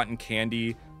kind of cotton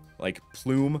candy like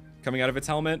plume coming out of its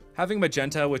helmet. Having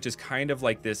Magenta, which is kind of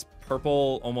like this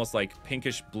purple, almost like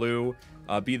pinkish blue,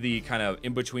 be the kind of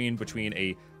in-between between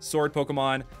a sword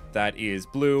Pokemon that is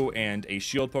blue and a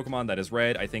shield Pokemon that is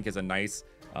red, I think is a nice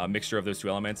mixture of those two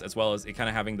elements, as well as it kind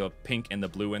of having the pink and the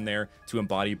blue in there to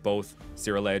embody both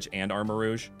Cyrilege and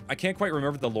Armarouge. I can't quite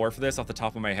remember the lore for this off the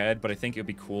top of my head, but I think it'd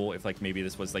be cool if like maybe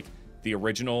this was like the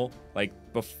original, like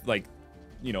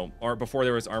you know, or before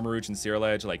there was Armarouge and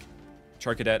Cyrilege, like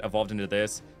Charcadet evolved into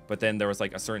this, but then there was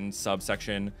like a certain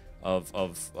subsection of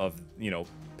you know,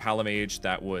 Palamage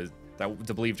that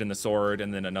believed in the sword,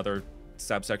 and then another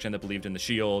subsection that believed in the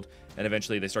shield, and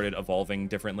eventually they started evolving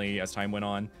differently as time went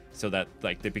on, so that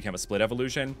like they became a split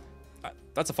evolution.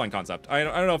 That's a fun concept. I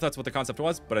don't know if that's what the concept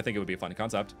was, but I think it would be a fun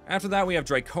concept. After that, we have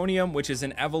Draconium, which is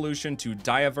an evolution to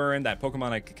Diavern, that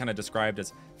Pokemon I kind of described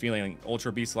as feeling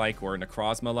Ultra Beast-like or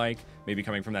Necrozma-like, maybe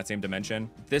coming from that same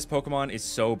dimension. This Pokemon is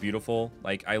so beautiful.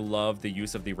 Like, I love the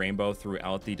use of the rainbow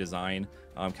throughout the design,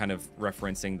 kind of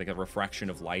referencing the refraction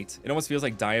of light. It almost feels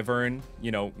like Diavern,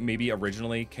 you know, maybe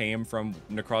originally came from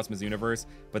Necrozma's universe,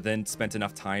 but then spent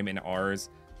enough time in ours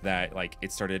that like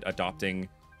it started adopting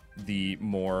the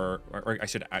more, or I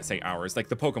should say ours, like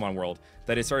the Pokemon world,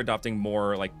 that it started adopting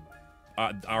more like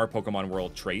our Pokemon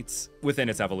world traits within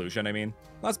its evolution. I mean,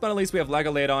 last but not least, we have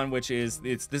Legoladon, which is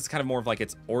this is kind of more of like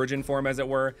its origin form, as it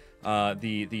were.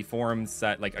 The forms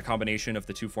that like a combination of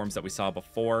the two forms that we saw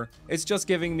before. It's just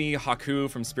giving me Haku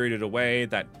from Spirited Away,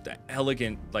 that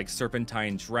elegant like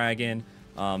serpentine dragon.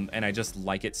 And I just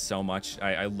like it so much.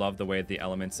 I love the way the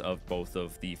elements of both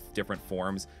of the different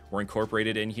forms were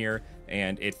incorporated in here,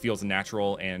 and it feels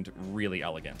natural and really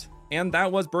elegant. And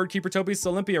that was Birdkeeper Toby's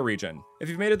Solympia region. If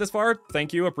you've made it this far,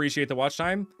 thank you, appreciate the watch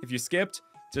time. If you skipped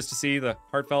just to see the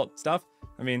heartfelt stuff,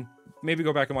 I mean, maybe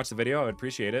go back and watch the video, I would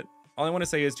appreciate it. All I want to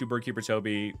say is to Birdkeeper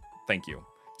Toby, thank you.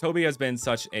 Toby has been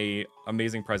such a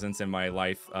amazing presence in my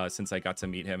life since I got to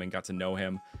meet him and got to know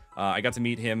him. I got to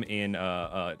meet him in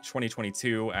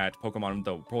 2022 at the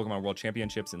Pokemon World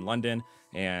Championships in London,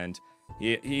 and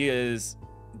he is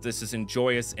this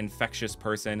joyous, infectious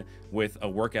person with a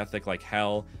work ethic like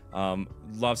hell.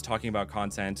 Loves talking about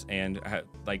content, and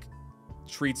like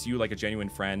treats you like a genuine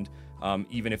friend,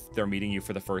 even if they're meeting you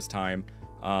for the first time.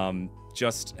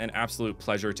 Just an absolute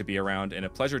pleasure to be around and a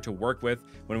pleasure to work with.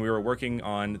 When we were working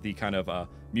on the kind of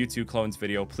Mewtwo clones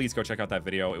video, please go check out that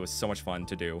video. It was so much fun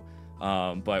to do.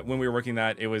 But when we were working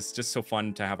that, it was just so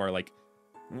fun to have our like,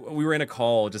 we were in a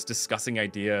call just discussing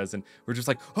ideas, and we're just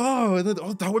like, oh,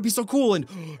 that would be so cool. And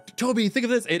Toby, think of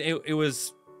this. It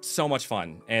was so much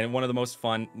fun, and one of the most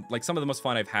fun, like some of the most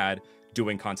fun I've had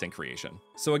doing content creation.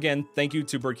 So again, thank you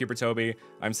to Birdkeeper Toby.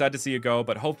 I'm sad to see you go,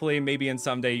 but hopefully maybe in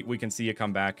someday we can see you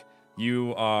come back.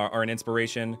 You are an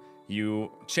inspiration.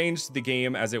 You changed the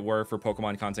game, as it were, for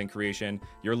Pokemon content creation.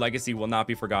 Your legacy will not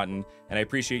be forgotten, and I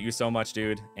appreciate you so much,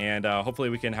 dude. And hopefully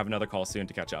we can have another call soon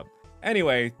to catch up.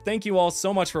 Anyway, thank you all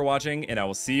so much for watching, and I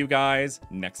will see you guys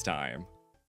next time.